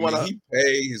 And I I mean, wanna. he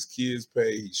pay, his kids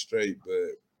pay, he's straight,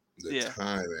 but the Yeah.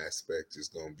 time aspect is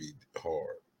gonna be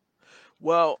hard.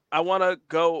 Well, I wanna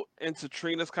go into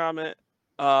Trina's comment.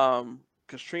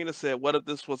 Because Trina said, "What if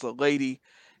this was a lady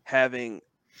having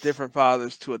different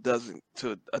fathers to a dozen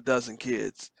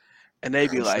kids?" And they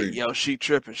be I'm like, Trina. "Yo, she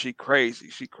tripping, she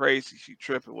crazy, she crazy, she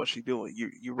tripping. What she doing?"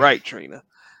 You right, Trina.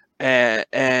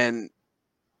 And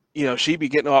she be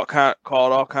getting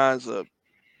called all kinds of.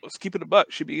 Let's keep it a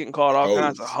buck. She be getting called all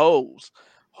kinds of Hoes.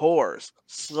 hoes, whores,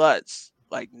 sluts,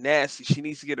 like nasty. She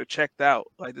needs to get her checked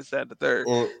out, like this, that, and the third.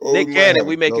 Or we Nick might Cannon, have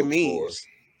we a making joke for her. memes.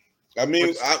 I mean,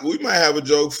 Which we might have a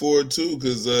joke for it too,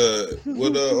 because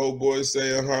what old boy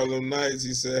say in Harlem Nights,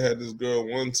 he said had this girl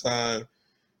one time,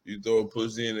 you throw a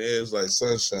pussy in the air, it's like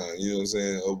sunshine. You know what I'm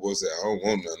saying? Old boy said, I don't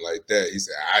want nothing like that. He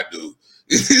said, I do.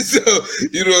 So,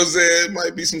 you know what I'm saying? It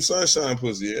might be some sunshine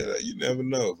pussy. Yeah, you never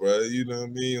know, bro. You know what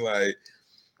I mean? Like,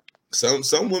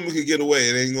 some women could get away.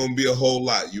 It ain't gonna be a whole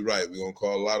lot. You're right. We're gonna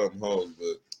call a lot of them hoes,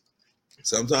 but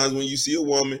Sometimes when you see a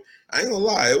woman, I ain't gonna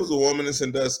lie, it was a woman in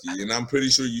Sandusky, and I'm pretty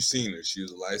sure you seen her. She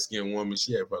was a light-skinned woman.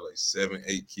 She had probably like 7,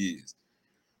 8 kids.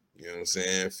 You know what I'm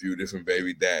saying? A few different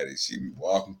baby daddies. She be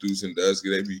walking through Sandusky.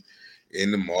 They be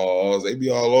in the malls. They be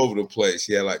all over the place.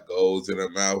 She had like golds in her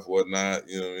mouth, whatnot.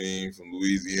 You know what I mean? From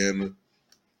Louisiana.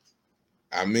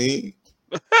 I mean,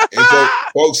 and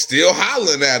folks still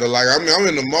hollering at her. Like, I mean, I'm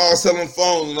in the mall selling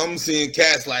phones, and I'm seeing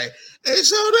cats like, hey,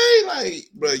 so they like,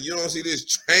 bro, you don't see this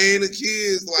train of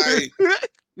kids like,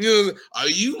 you know, are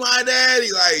you my daddy?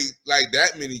 Like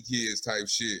that many kids type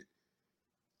shit,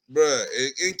 bro.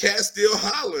 And cats still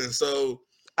hollering. So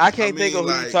I can't think mean, of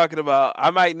who you're talking about.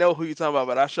 I might know who you're talking about,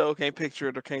 but I sure can't picture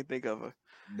it or can't think of her.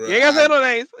 Bro, You ain't gotta say no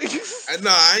names.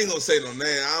 I ain't gonna say no name.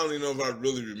 I don't even know if I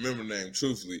really remember name,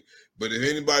 truthfully. But if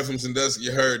anybody from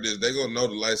Sandusky heard this, they gonna know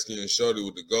the light skinned shorty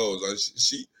with the goals.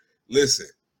 She listen.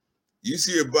 You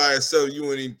see her by herself, you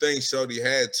wouldn't even think shorty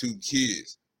had 2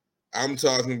 kids. I'm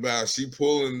talking about she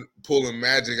pulling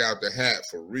magic out the hat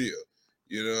for real.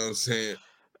 You know what I'm saying?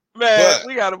 Man, But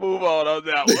we gotta move on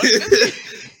that one.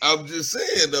 I'm just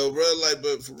saying though, bro. Like,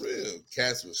 but for real,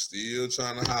 cats was still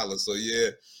trying to holler. So yeah.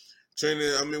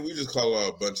 Trina, I mean, we just call her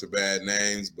a bunch of bad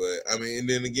names, but I mean, and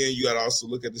then again, you got to also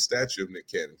look at the stature of Nick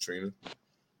Cannon, Trina.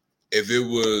 If it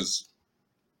was,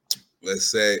 let's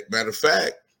say, matter of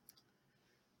fact,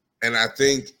 and I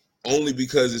think only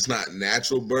because it's not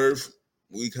natural birth,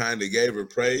 we kind of gave her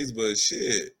praise, but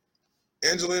shit,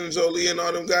 Angelina Jolie and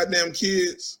all them goddamn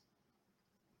kids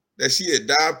that she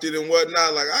adopted and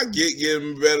whatnot, like, I get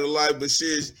giving a better life, but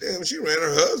shit, damn, she ran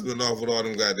her husband off with all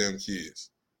them goddamn kids.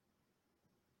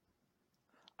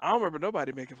 I don't remember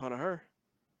nobody making fun of her.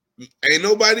 Ain't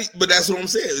nobody, but that's what I'm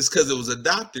saying. It's because it was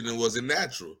adopted and wasn't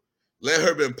natural. Let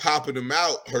her been popping them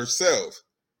out herself.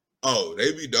 Oh,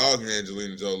 they be dogging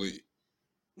Angelina Jolie.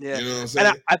 Yeah. You know what I'm saying?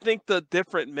 And I think the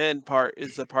different men part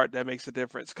is the part that makes a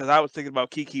difference. Because I was thinking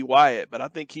about Kiki Wyatt, but I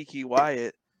think Kiki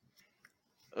Wyatt,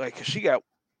 like, 'cause she got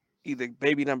either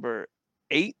baby number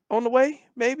 8 on the way,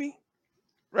 maybe,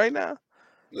 right now.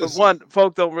 But Listen, one,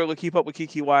 folk don't really keep up with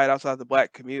Kiki Wyatt outside the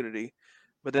black community.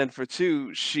 But then for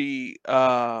 2, she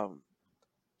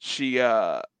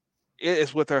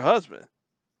is with her husband,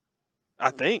 I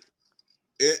think.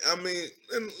 I mean,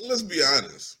 and let's be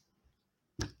honest.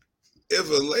 If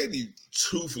a lady,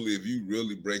 truthfully, if you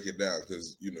really break it down,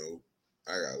 because, you know,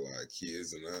 I got a lot of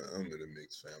kids and I'm in a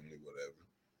mixed family, whatever.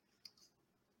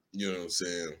 You know what I'm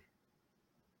saying?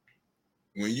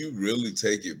 When you really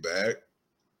take it back,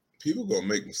 people gonna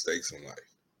make mistakes in life.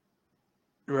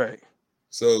 Right.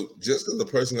 So just because a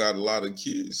person got a lot of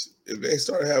kids, if they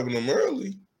start having them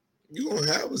early, you're gonna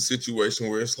have a situation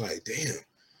where it's like, damn,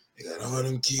 they got all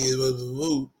them kids, you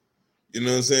know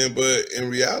what I'm saying? But in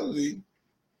reality,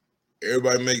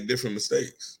 everybody make different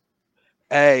mistakes.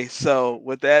 Hey, so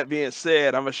with that being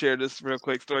said, I'm gonna share this real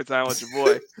quick story time with your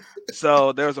boy.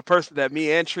 So there was a person that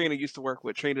me and Trina used to work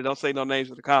with. Trina, don't say no names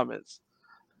in the comments.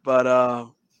 But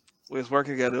we was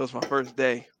working together. It was my first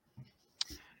day.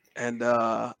 And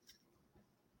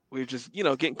we were just,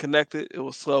 getting connected. It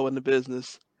was slow in the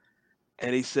business.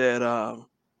 And he said,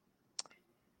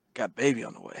 got baby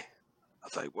on the way. I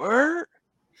was like, word?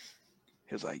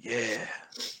 He was like, yeah.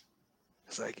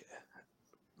 It's like,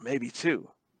 maybe 2.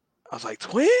 I was like,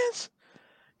 twins?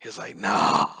 He was like,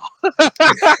 no.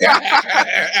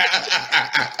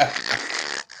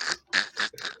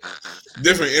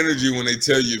 Different energy when they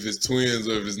tell you if it's twins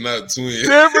or if it's not twins.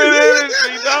 Different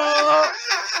energy, dog.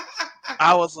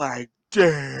 I was like,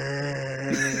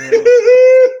 damn.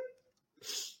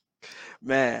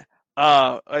 Man.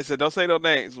 I said, don't say no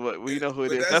names, but we know who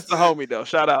it is. That's the homie, though.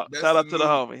 Shout out to the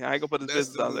homie. I ain't gonna put his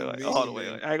business out there all the way.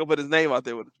 I ain't gonna put his name out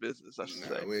there with his business. I should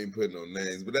say. We ain't putting no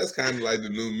names, but that's kind of like the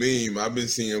new meme. I've been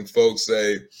seeing folks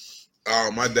say,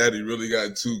 "Oh, my daddy really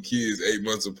got 2 kids 8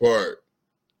 months apart."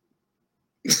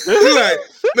 Like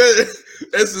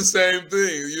that's the same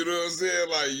thing. You know what I'm saying?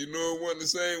 Like, you know, it wasn't the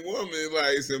same woman.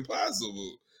 Like, it's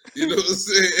impossible. You know what I'm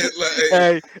saying?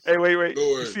 Like, hey, wait.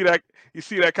 Lord. You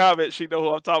see that comment? She know who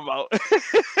I'm talking about.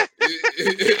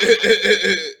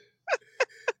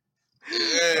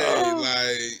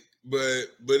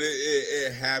 But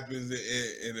it happens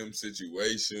in them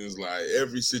situations. Like,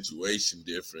 every situation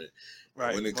different.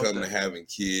 Right. When it comes to having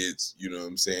kids, you know what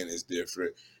I'm saying, it's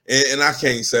different. And I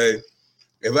can't say,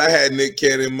 if I had Nick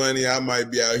Cannon money, I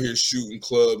might be out here shooting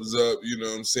clubs up, you know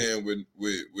what I'm saying, with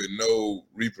no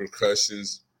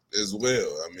repercussions as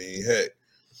well. I mean, heck,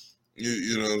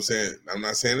 you know what I'm saying? I'm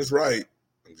not saying it's right.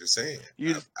 I'm just saying.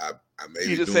 I may you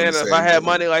be just doing saying that if I had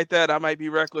money like that, I might be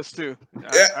reckless too.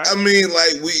 I mean,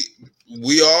 like,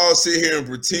 we all sit here and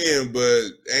pretend, but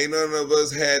ain't none of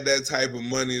us had that type of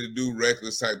money to do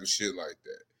reckless type of shit like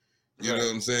that. You know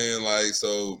what I'm saying? Like,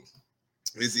 so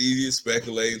it's easy to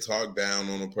speculate and talk down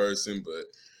on a person, but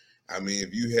I mean,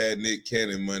 if you had Nick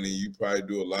Cannon money, you probably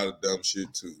do a lot of dumb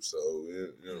shit too. So,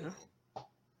 you know.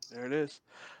 There it is.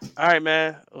 All right,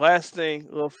 man. Last thing,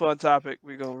 a little fun topic.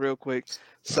 We're going real quick.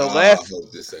 So I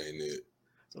hope this ain't it.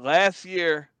 last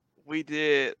year we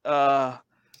did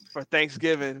for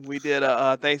Thanksgiving, we did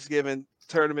a Thanksgiving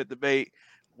tournament debate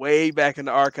way back in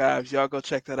the archives. Y'all go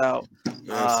check that out.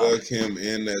 Man, fuck him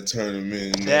in that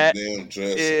tournament in that That damn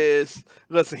dresser.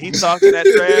 listen, he talking that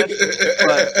trash,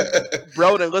 but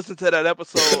Broden listened to that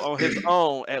episode on his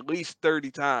own at least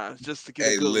 30 times just to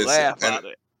get a good laugh out of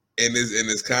it. And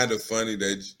it's kind of funny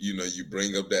that you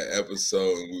bring up that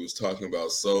episode and we was talking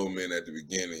about Soul Men at the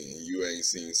beginning and you ain't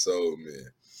seen Soul Men.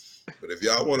 But if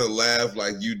y'all want to laugh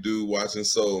like you do watching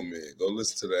Soul Men, go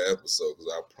listen to that episode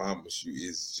because I promise you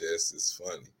it's just as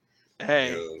funny.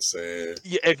 Hey, you know what I'm saying?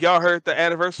 If y'all heard the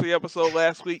anniversary episode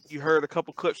last week, you heard a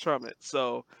couple clips from it.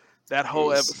 So that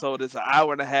whole episode is an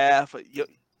hour and a half.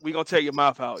 We gonna tear your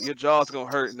mouth out. Your jaw's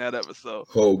gonna hurt in that episode.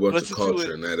 Whole bunch of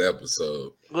culture in that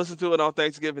episode. Listen to it on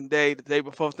Thanksgiving Day, the day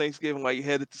before Thanksgiving, while you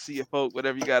headed to see your folk,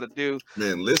 whatever you got to do.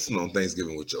 Man, listen on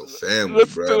Thanksgiving with your family,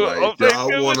 bro. Like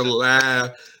y'all want to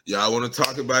laugh, y'all want to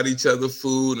talk about each other's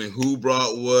food and who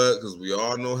brought what, because we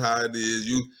all know how it is.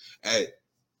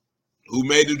 Who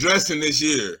made the dressing this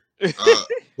year?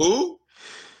 Who?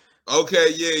 Okay,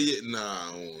 yeah. Nah,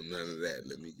 I don't want none of that.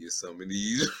 Let me get some of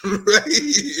these right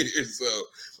here. So,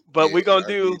 but we're gonna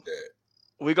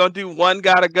do one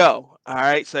gotta go. All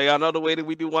right. So y'all know the way that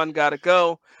we do one gotta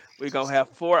go. We're gonna have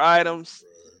 4 items.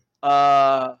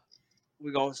 We're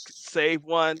gonna save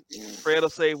one. Fred will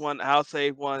save one. I'll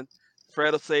save one.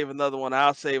 Fred will save another one.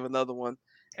 I'll save another one.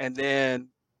 And then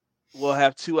we'll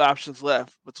have 2 options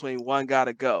left between one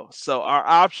gotta go. So our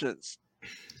options,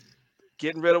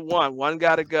 getting rid of one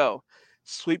gotta go.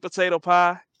 Sweet potato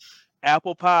pie,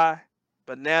 apple pie,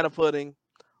 banana pudding,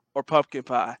 or pumpkin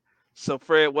pie. So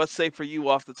Fred, what's safe for you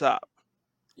off the top?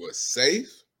 What's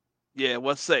safe? Yeah,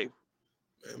 what's safe?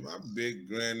 Man, my big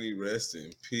granny, rest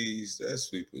in peace. That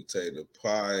sweet potato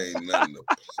pie ain't nothing to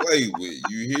play with.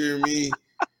 You hear me?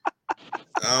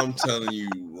 I'm telling you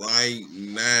right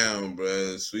now,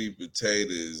 bro. Sweet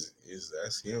potatoes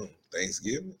that's him.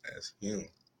 Thanksgiving, that's him.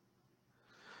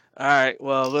 All right.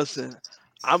 Well, listen,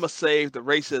 I'm gonna save the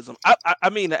racism. I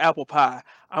mean the apple pie.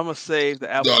 I'm gonna save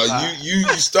the apple pie. You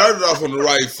started off on the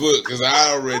right foot because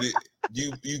I already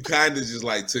you kind of just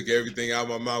like took everything out of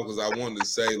my mouth because I wanted to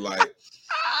say like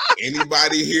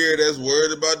anybody here that's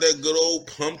worried about that good old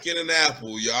pumpkin and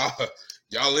apple,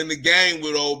 y'all in the game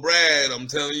with old Brad. I'm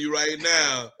telling you right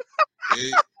now.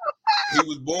 He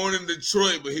was born in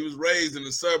Detroit, but he was raised in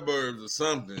the suburbs or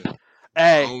something.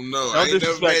 Hey, I don't know. Don't I ain't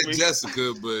never met me.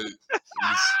 Jessica, but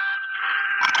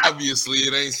obviously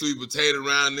it ain't sweet potato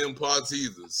around them parts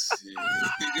either.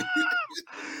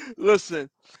 Listen,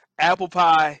 apple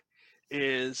pie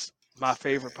is my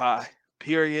favorite pie.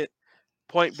 Period.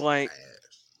 Point blank.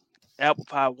 Apple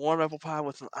pie, warm apple pie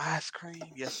with some ice cream.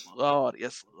 Yes, Lord.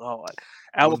 Yes, Lord.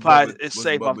 Apple pie is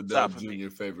safe off the top of me.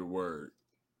 What's Bubba Dub Jr. favorite word?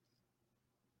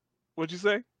 What'd you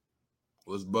say?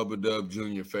 What's Bubba Dub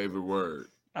Jr. favorite word?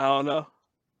 I don't know.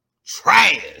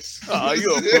 Trash. Oh,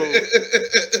 you a fool.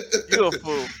 You a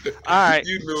fool. All right.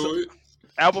 You knew it.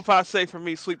 Apple pie safe for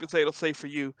me. Sweet potato safe for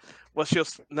you. What's your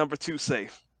number 2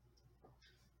 safe?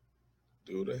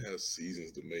 Dude, I have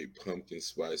seasons to make pumpkin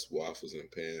spice waffles and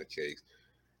pancakes.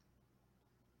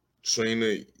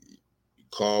 Trina,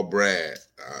 call Brad.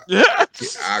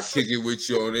 I'll kick it with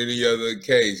you on any other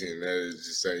occasion. That is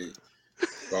just saying,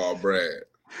 call Brad.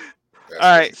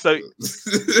 All right, so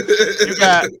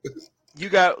you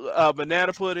got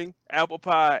banana pudding, apple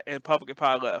pie, and pumpkin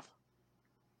pie left.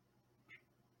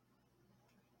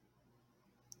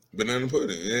 Banana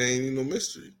pudding. It ain't even no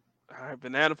mystery. All right,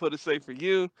 banana pudding safe for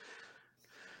you.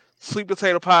 Sweet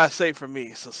potato pie is safe for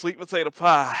me. So sweet potato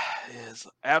pie is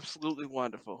absolutely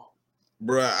wonderful.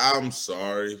 Bruh, I'm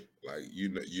sorry. Like you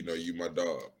my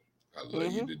dog. I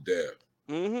love you to death.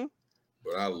 Mm-hmm.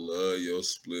 But I love your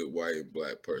split white and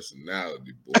black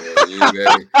personality, boy.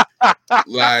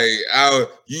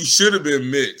 You should have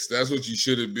been mixed. That's what you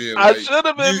should have been. I should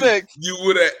have been mixed. You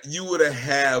would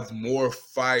have more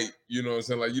fight. You know what I'm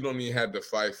saying? Like you don't even have to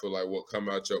fight for like what come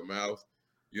out your mouth.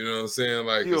 You know what I'm saying?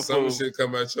 Like if some shit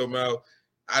come out your mouth,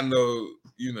 I know.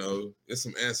 There's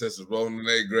some ancestors rolling in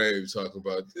their grave talking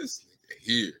about this nigga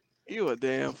here. You a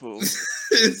damn fool.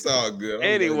 It's all good.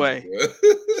 Anyway,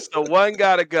 so one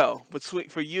gotta go.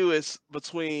 For you, it's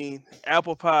between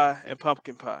apple pie and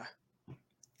pumpkin pie.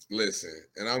 Listen,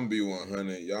 and I'm gonna be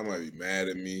 100. Y'all might be mad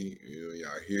at me. You know,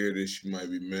 y'all hear this, you might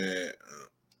be mad.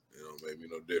 Make me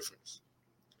no difference.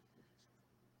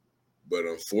 But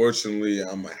unfortunately,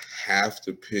 I'm gonna have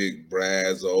to pick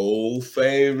Brad's old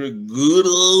favorite, good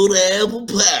old apple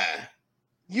pie.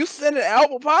 You said an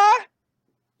apple pie?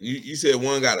 You said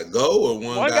one gotta go or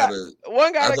one gotta. One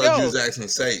I gotta thought you go. was asking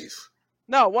safe.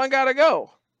 No, one gotta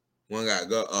go. One gotta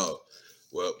go. Oh,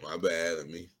 well, my bad. Let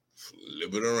me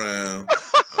flip it around.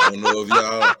 I don't know if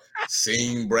y'all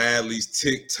seen Bradley's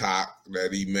TikTok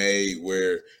that he made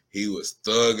where he was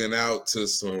thugging out to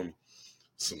some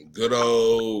good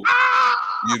old,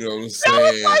 you know what I'm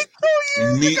saying, Like 2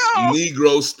 years ago.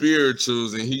 Negro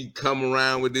spirituals, and he come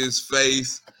around with his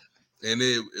face, and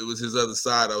it was his other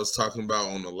side I was talking about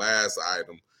on the last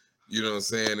item, you know what I'm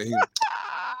saying, and he,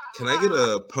 can I get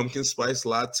a pumpkin spice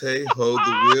latte, hold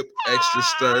the whip, extra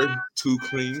stir, 2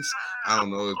 creams? I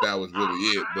don't know if that was really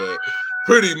it, but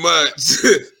pretty much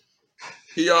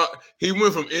he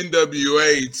went from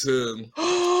NWA to,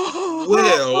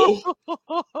 well,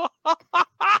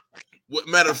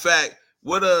 matter of fact,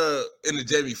 what in the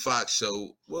Jamie Foxx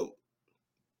show, well,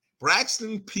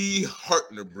 Braxton P.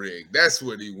 Hartnerbrig, that's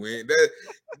what he went.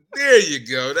 There you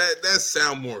go. That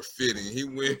sound more fitting. He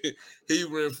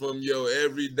went from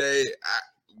every day. I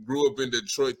grew up in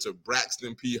Detroit to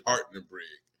Braxton P.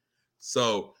 Hartnerbrig.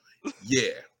 So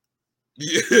yeah.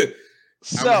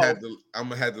 So I'm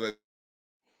gonna have to let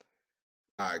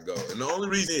I go. And the only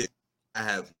reason is I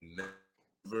have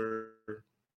never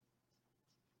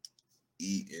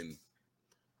eaten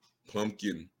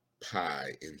pumpkin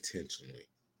pie intentionally.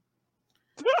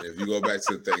 And if you go back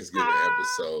to the Thanksgiving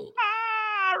episode,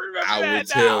 I will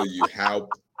tell you how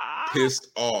pissed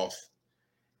off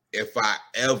if I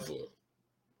ever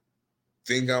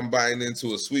think I'm biting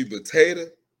into a sweet potato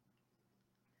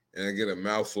and I get a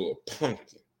mouthful of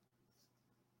pumpkin.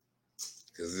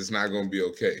 Because it's not going to be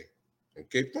okay.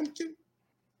 Okay, pumpkin?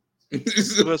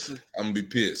 listen, I'm going to be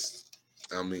pissed.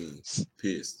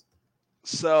 Pissed.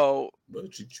 So,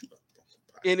 But you chew up pumpkin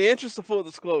pie. In the interest of full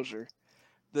disclosure,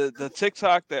 the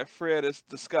TikTok that Fred is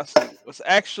discussing was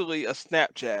actually a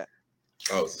Snapchat.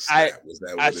 Oh, it was a snap. Was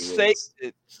that what it was? I saved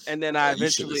it, and then I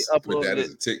eventually uploaded that it.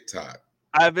 as a TikTok.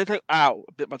 I bit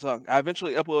my tongue. I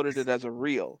eventually uploaded it as a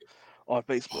reel on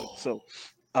Facebook. So,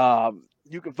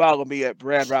 you can follow me at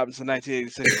Brad Robinson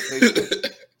 1986 on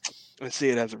Facebook and see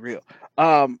it as a reel.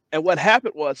 And what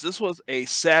happened was this was a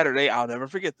Saturday. I'll never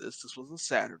forget this. This was a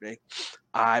Saturday.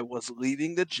 I was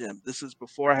leaving the gym. This is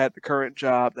before I had the current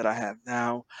job that I have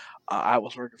now. I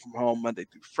was working from home Monday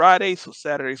through Friday, so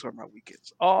Saturdays were my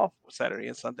weekends off. Saturday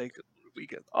and Sunday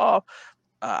weekends off.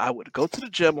 I would go to the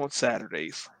gym on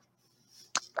Saturdays,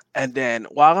 and then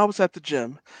while I was at the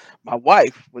gym, my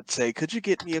wife would say, "Could you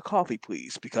get me a coffee,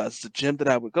 please?" Because the gym that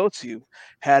I would go to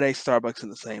had a Starbucks in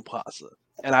the same plaza,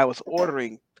 and I was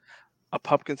ordering a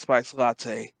pumpkin spice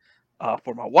latte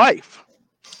for my wife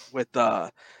with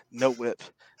no whip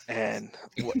and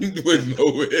With no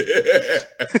whip.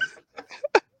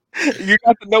 You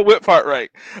got the no whip part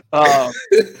right.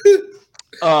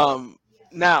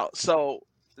 Now, so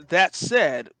that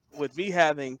said, with me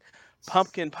having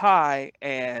pumpkin pie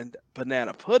and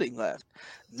banana pudding left,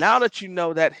 now that you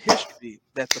know that history,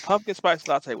 that the pumpkin spice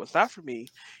latte was not for me,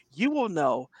 you will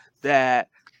know that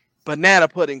banana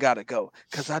pudding gotta go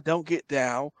because I don't get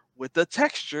down with the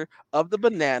texture of the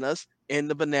bananas in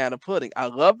the banana pudding. I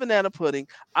love banana pudding.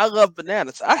 I love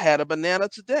bananas. I had a banana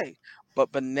today,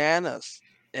 but bananas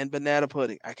and banana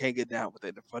pudding, I can't get down with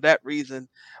it. For that reason,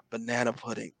 banana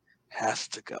pudding has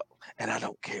to go, and I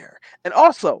don't care. And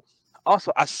also,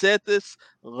 I said this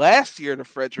last year to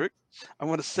Frederick. I'm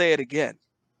going to say it again.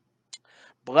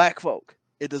 Black folk,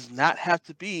 it does not have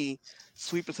to be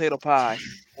sweet potato pie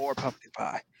or pumpkin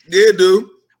pie. Yeah, dude.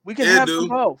 We can have them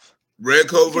both. Red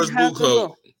coat versus blue have them coat.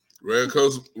 both.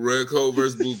 Red coat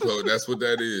versus blue coat. That's what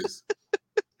that is.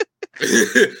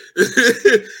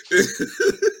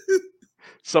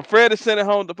 So Fred is sending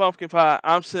home the pumpkin pie.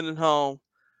 I'm sending home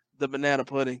the banana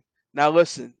pudding. Now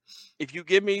listen, if you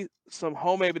give me some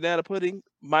homemade banana pudding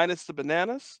minus the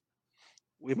bananas,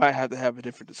 we might have to have a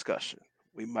different discussion.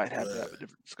 We might have to have a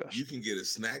different discussion. You can get a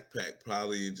snack pack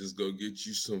probably and just go get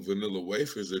you some vanilla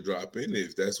wafers to drop in it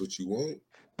if that's what you want.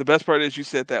 The best part is you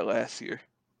said that last year.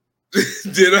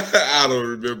 Did I? I don't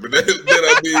remember that.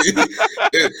 I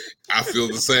mean, I feel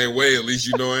the same way. At least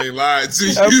you know I ain't lied to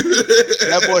you.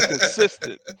 That boy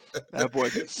consistent. That boy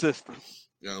consistent.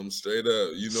 Yeah, I'm straight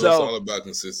up. You know, it's all about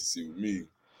consistency with me.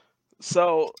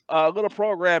 So, a little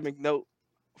programming note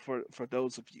for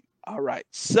those of you. All right.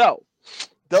 So,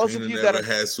 those Trina of you never that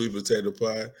had sweet potato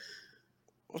pie.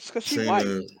 It's because she's white.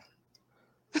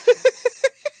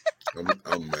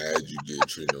 I'm mad you did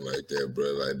Trina like that,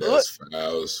 bro. Like Look, that's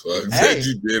foul as fuck hey, that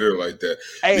you did her like that.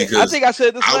 hey, I Because think I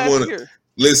said this I last wanna year.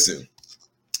 listen.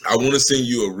 I want to send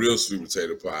you a real sweet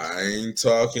potato pie. I ain't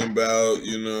talking about,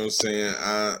 you know what I'm saying,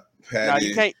 Now you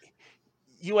Patty. can't,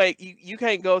 you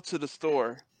can't go to the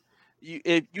store.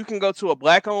 If you can go to a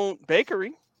black-owned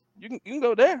bakery, you can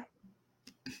go there.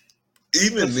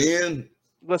 Even Listen, then,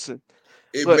 listen.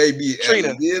 it Look, may be a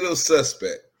Trina, little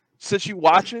suspect. since you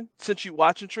watching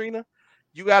Trina,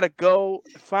 you gotta go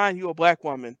find you a black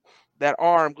woman that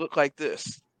arm look like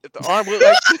this. If the arm look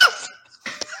like this,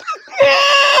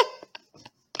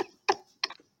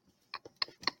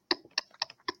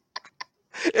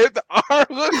 if the arm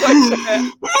look like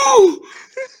that,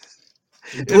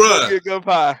 it's gonna be Bruh, a good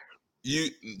pie. you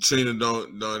Trina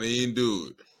don't even do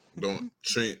it. Don't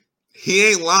Trina. He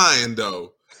ain't lying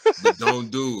though, but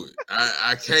don't do it.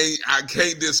 I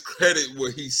can't discredit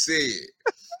what he said.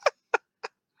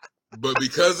 But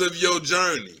because of your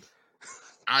journey,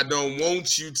 I don't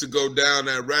want you to go down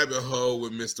that rabbit hole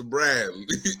with Mr. Bradley.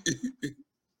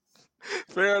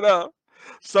 Fair enough.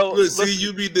 So Look, see, listen,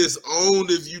 you be disowned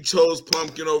if you chose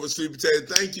pumpkin over sweet potato.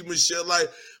 Thank you, Michelle. Like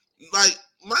my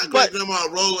great but grandma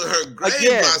rolling her grave.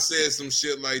 again, I said some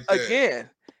shit like that.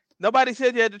 nobody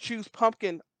said you had to choose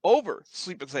pumpkin over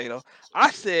sweet potato.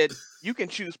 I said you can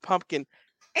choose pumpkin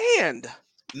and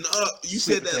No, you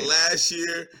sweet said that potato. last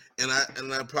year, and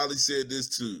I probably said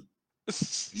this too.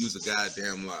 You was a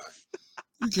goddamn lie.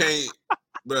 You can't,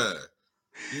 bruh.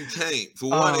 You can't. For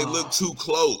one, they look Oh, too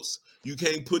close. You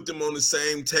can't put them on the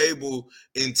same table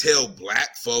and tell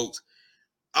black folks,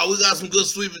 "Oh, we got some good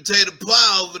sweet potato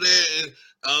pie over there,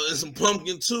 and some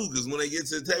pumpkin too." Because when they get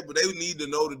to the table, they need to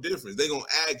know the difference. They gonna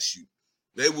ask you.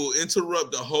 They will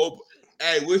interrupt the whole.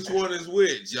 Hey, which one is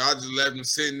which? Y'all just let them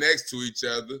sit next to each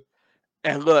other.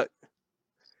 and look,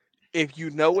 if you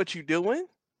know what you're doing,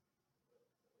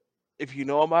 if you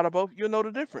know about both, you'll know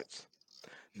the difference.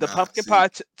 The Nah, pumpkin see, pie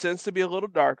tends to be a little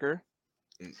darker.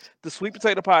 mm, The sweet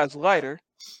potato pie is lighter,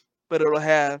 but it'll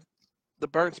have the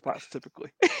burnt spots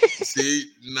typically.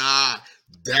 see, nah,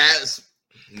 that's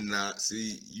nah.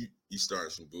 See, you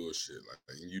start some bullshit, like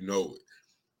you know it,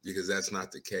 because that's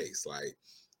not the case. Like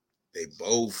they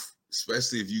both,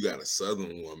 especially if you got a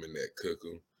southern woman that cook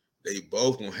them, they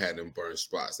both gonna have them burnt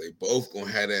spots. They both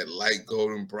gonna have that light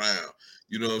golden brown.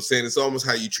 You know what I'm saying? It's almost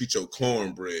how you treat your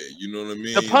cornbread. You know what I The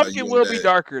mean? Like you pumpkin want will be that.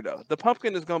 darker though. The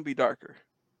pumpkin is gonna be darker.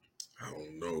 I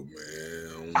don't know, man.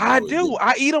 I don't I know. do.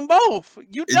 I eat them both.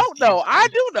 You don't know. I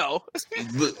do know.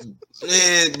 But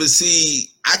man, but see,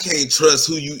 I can't trust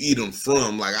who you eat them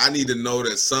from. Like, I need to know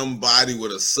that somebody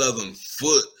with a southern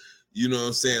foot. You know what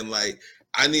I'm saying? Like,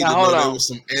 I need Now to hold know there on. was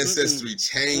some Mm-mm. ancestry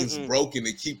chains Mm-mm. broken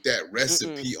to keep that Mm-mm.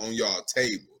 recipe on y'all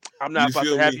table. I'm not You about to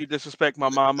feel have me? you disrespect my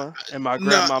mama and my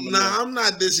Nah, grandmama. No. nah, I'm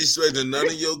not disrespecting none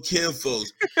of your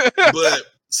kinfolks, but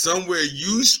somewhere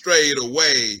you strayed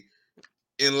away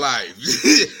in life.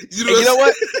 You know And what you know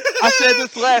what? I I'm said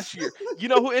this saying? last year. You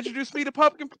know who introduced me to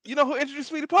pumpkin? You know who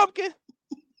introduced me to pumpkin?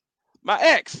 My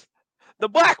ex, the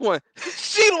black one.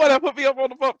 She the one that put me up on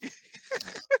the pumpkin.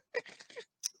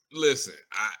 Listen,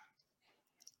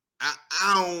 I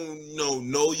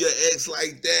don't know your ex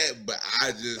like that, but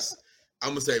I'm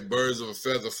gonna say birds of a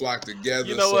feather flock You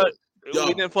together. know So what? We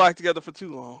yo, didn't fly together for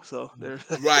too long, so there's.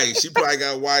 right, she probably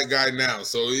got a white guy now,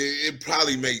 so it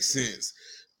probably makes sense.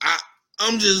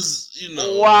 I'm just dang,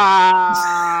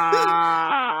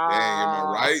 am I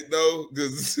Wow. right though?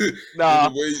 Because Nah,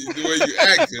 the way you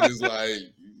acting is like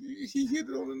he hit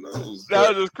it on the nose. that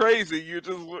But was just crazy. You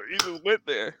just went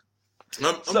there.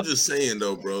 I'm So just saying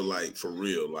though, bro, like for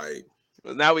real, like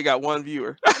now we got one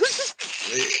viewer. I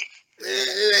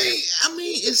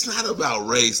mean, it's not about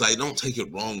race. Like, don't take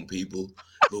it wrong, people.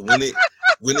 But when it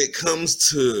comes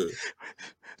to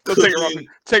Don't take it wrong. cooking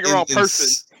Take it in wrong person.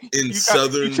 You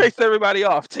southern, chased everybody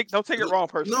off. Don't take it wrong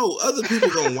person. no, other people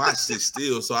gonna watch this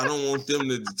still. So I don't want them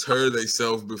to deter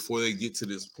themselves before they get to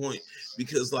this point.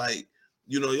 Because like,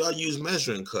 y'all use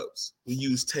measuring cups. We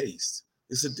use taste.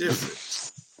 It's a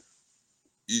difference.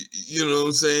 You know what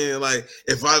I'm saying? Like,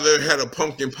 if I've ever had a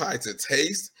pumpkin pie to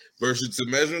taste versus to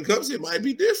measuring cups, it might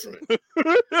be different. But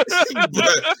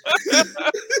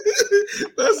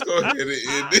let's go ahead and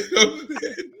end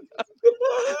it.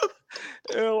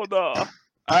 Hell no. All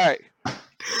right.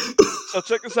 So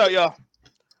check this out, y'all.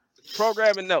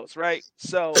 Programming notes, right?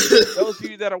 So those of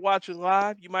you that are watching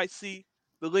live, you might see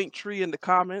the link tree in the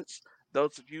comments.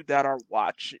 Those of you that are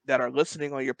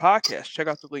listening on your podcast, check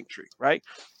out the link tree, right?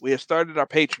 We have started our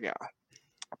Patreon.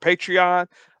 Our Patreon,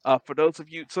 for those of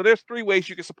you, so there's 3 ways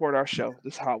you can support our show.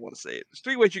 This is how I want to say it. There's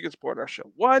 3 ways you can support our show.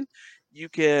 One, you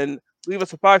can leave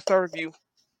us a 5-star review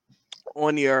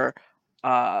on your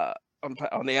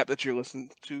on the app that you're listening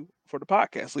to for the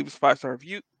podcast. Leave us a 5-star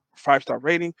review, 5-star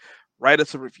rating, write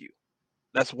us a review.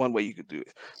 That's one way you could do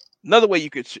it. Another way you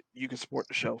can support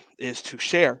the show is to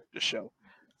share the show.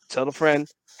 Tell a friend,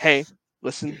 hey,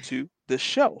 listen to this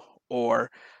show, or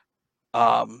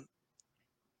um,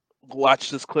 watch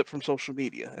this clip from social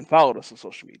media and follow us on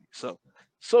social media. So,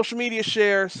 social media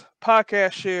shares,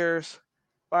 podcast shares,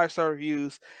 5-star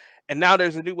reviews, and now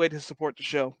there's a new way to support the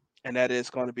show, and that is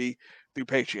going to be through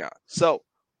Patreon. So,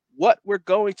 what we're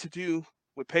going to do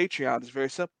with Patreon is very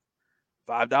simple.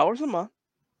 $5 a month.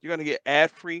 You're going to get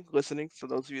ad-free listening. For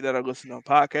those of you that are listening on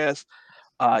podcasts,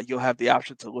 you'll have the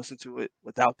option to listen to it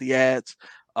without the ads,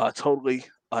 totally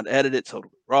unedited,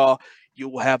 totally raw. You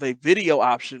will have a video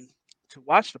option to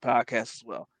watch the podcast as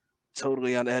well,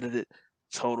 totally unedited,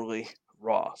 totally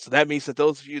raw. So that means that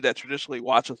those of you that traditionally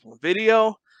watch us on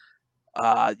video,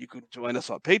 you can join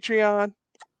us on Patreon,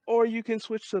 or you can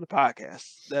switch to the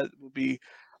podcast. That would be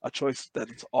a choice that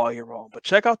it's all year long. But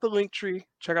check out the link tree,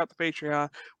 check out the Patreon.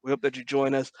 We hope that you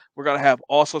join us. We're going to have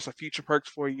all sorts of future perks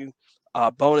for you,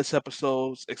 bonus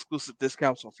episodes, exclusive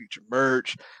discounts on future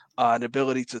merch, an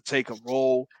ability to take a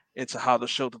role into how the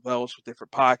show develops with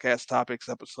different podcast topics,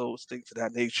 episodes, things of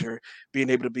that nature, being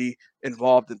able to be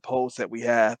involved in polls that we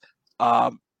have.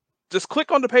 Just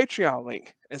click on the Patreon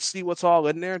link and see what's all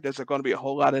in there. There's going to be a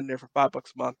whole lot in there for $5 a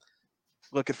month.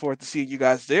 Looking forward to seeing you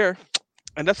guys there.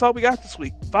 And that's all we got this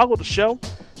week. Follow the show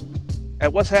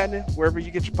at What's Happening, wherever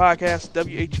you get your podcasts,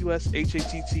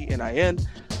 WHUSHATTNIN.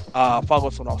 Follow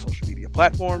us on all social media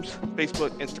platforms, Facebook,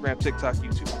 Instagram, TikTok,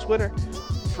 YouTube, and Twitter.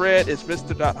 Fred is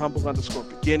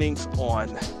Mr.Humble_beginnings on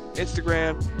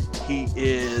Instagram. He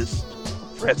is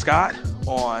Fred Scott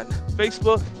on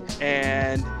Facebook,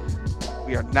 and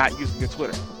we are not using your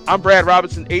Twitter. I'm Brad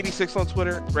Robinson, 86 on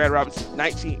Twitter, Brad Robinson,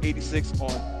 1986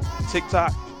 on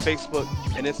TikTok, Facebook,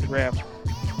 and Instagram.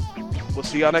 We'll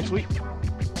see y'all next week.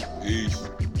 Peace.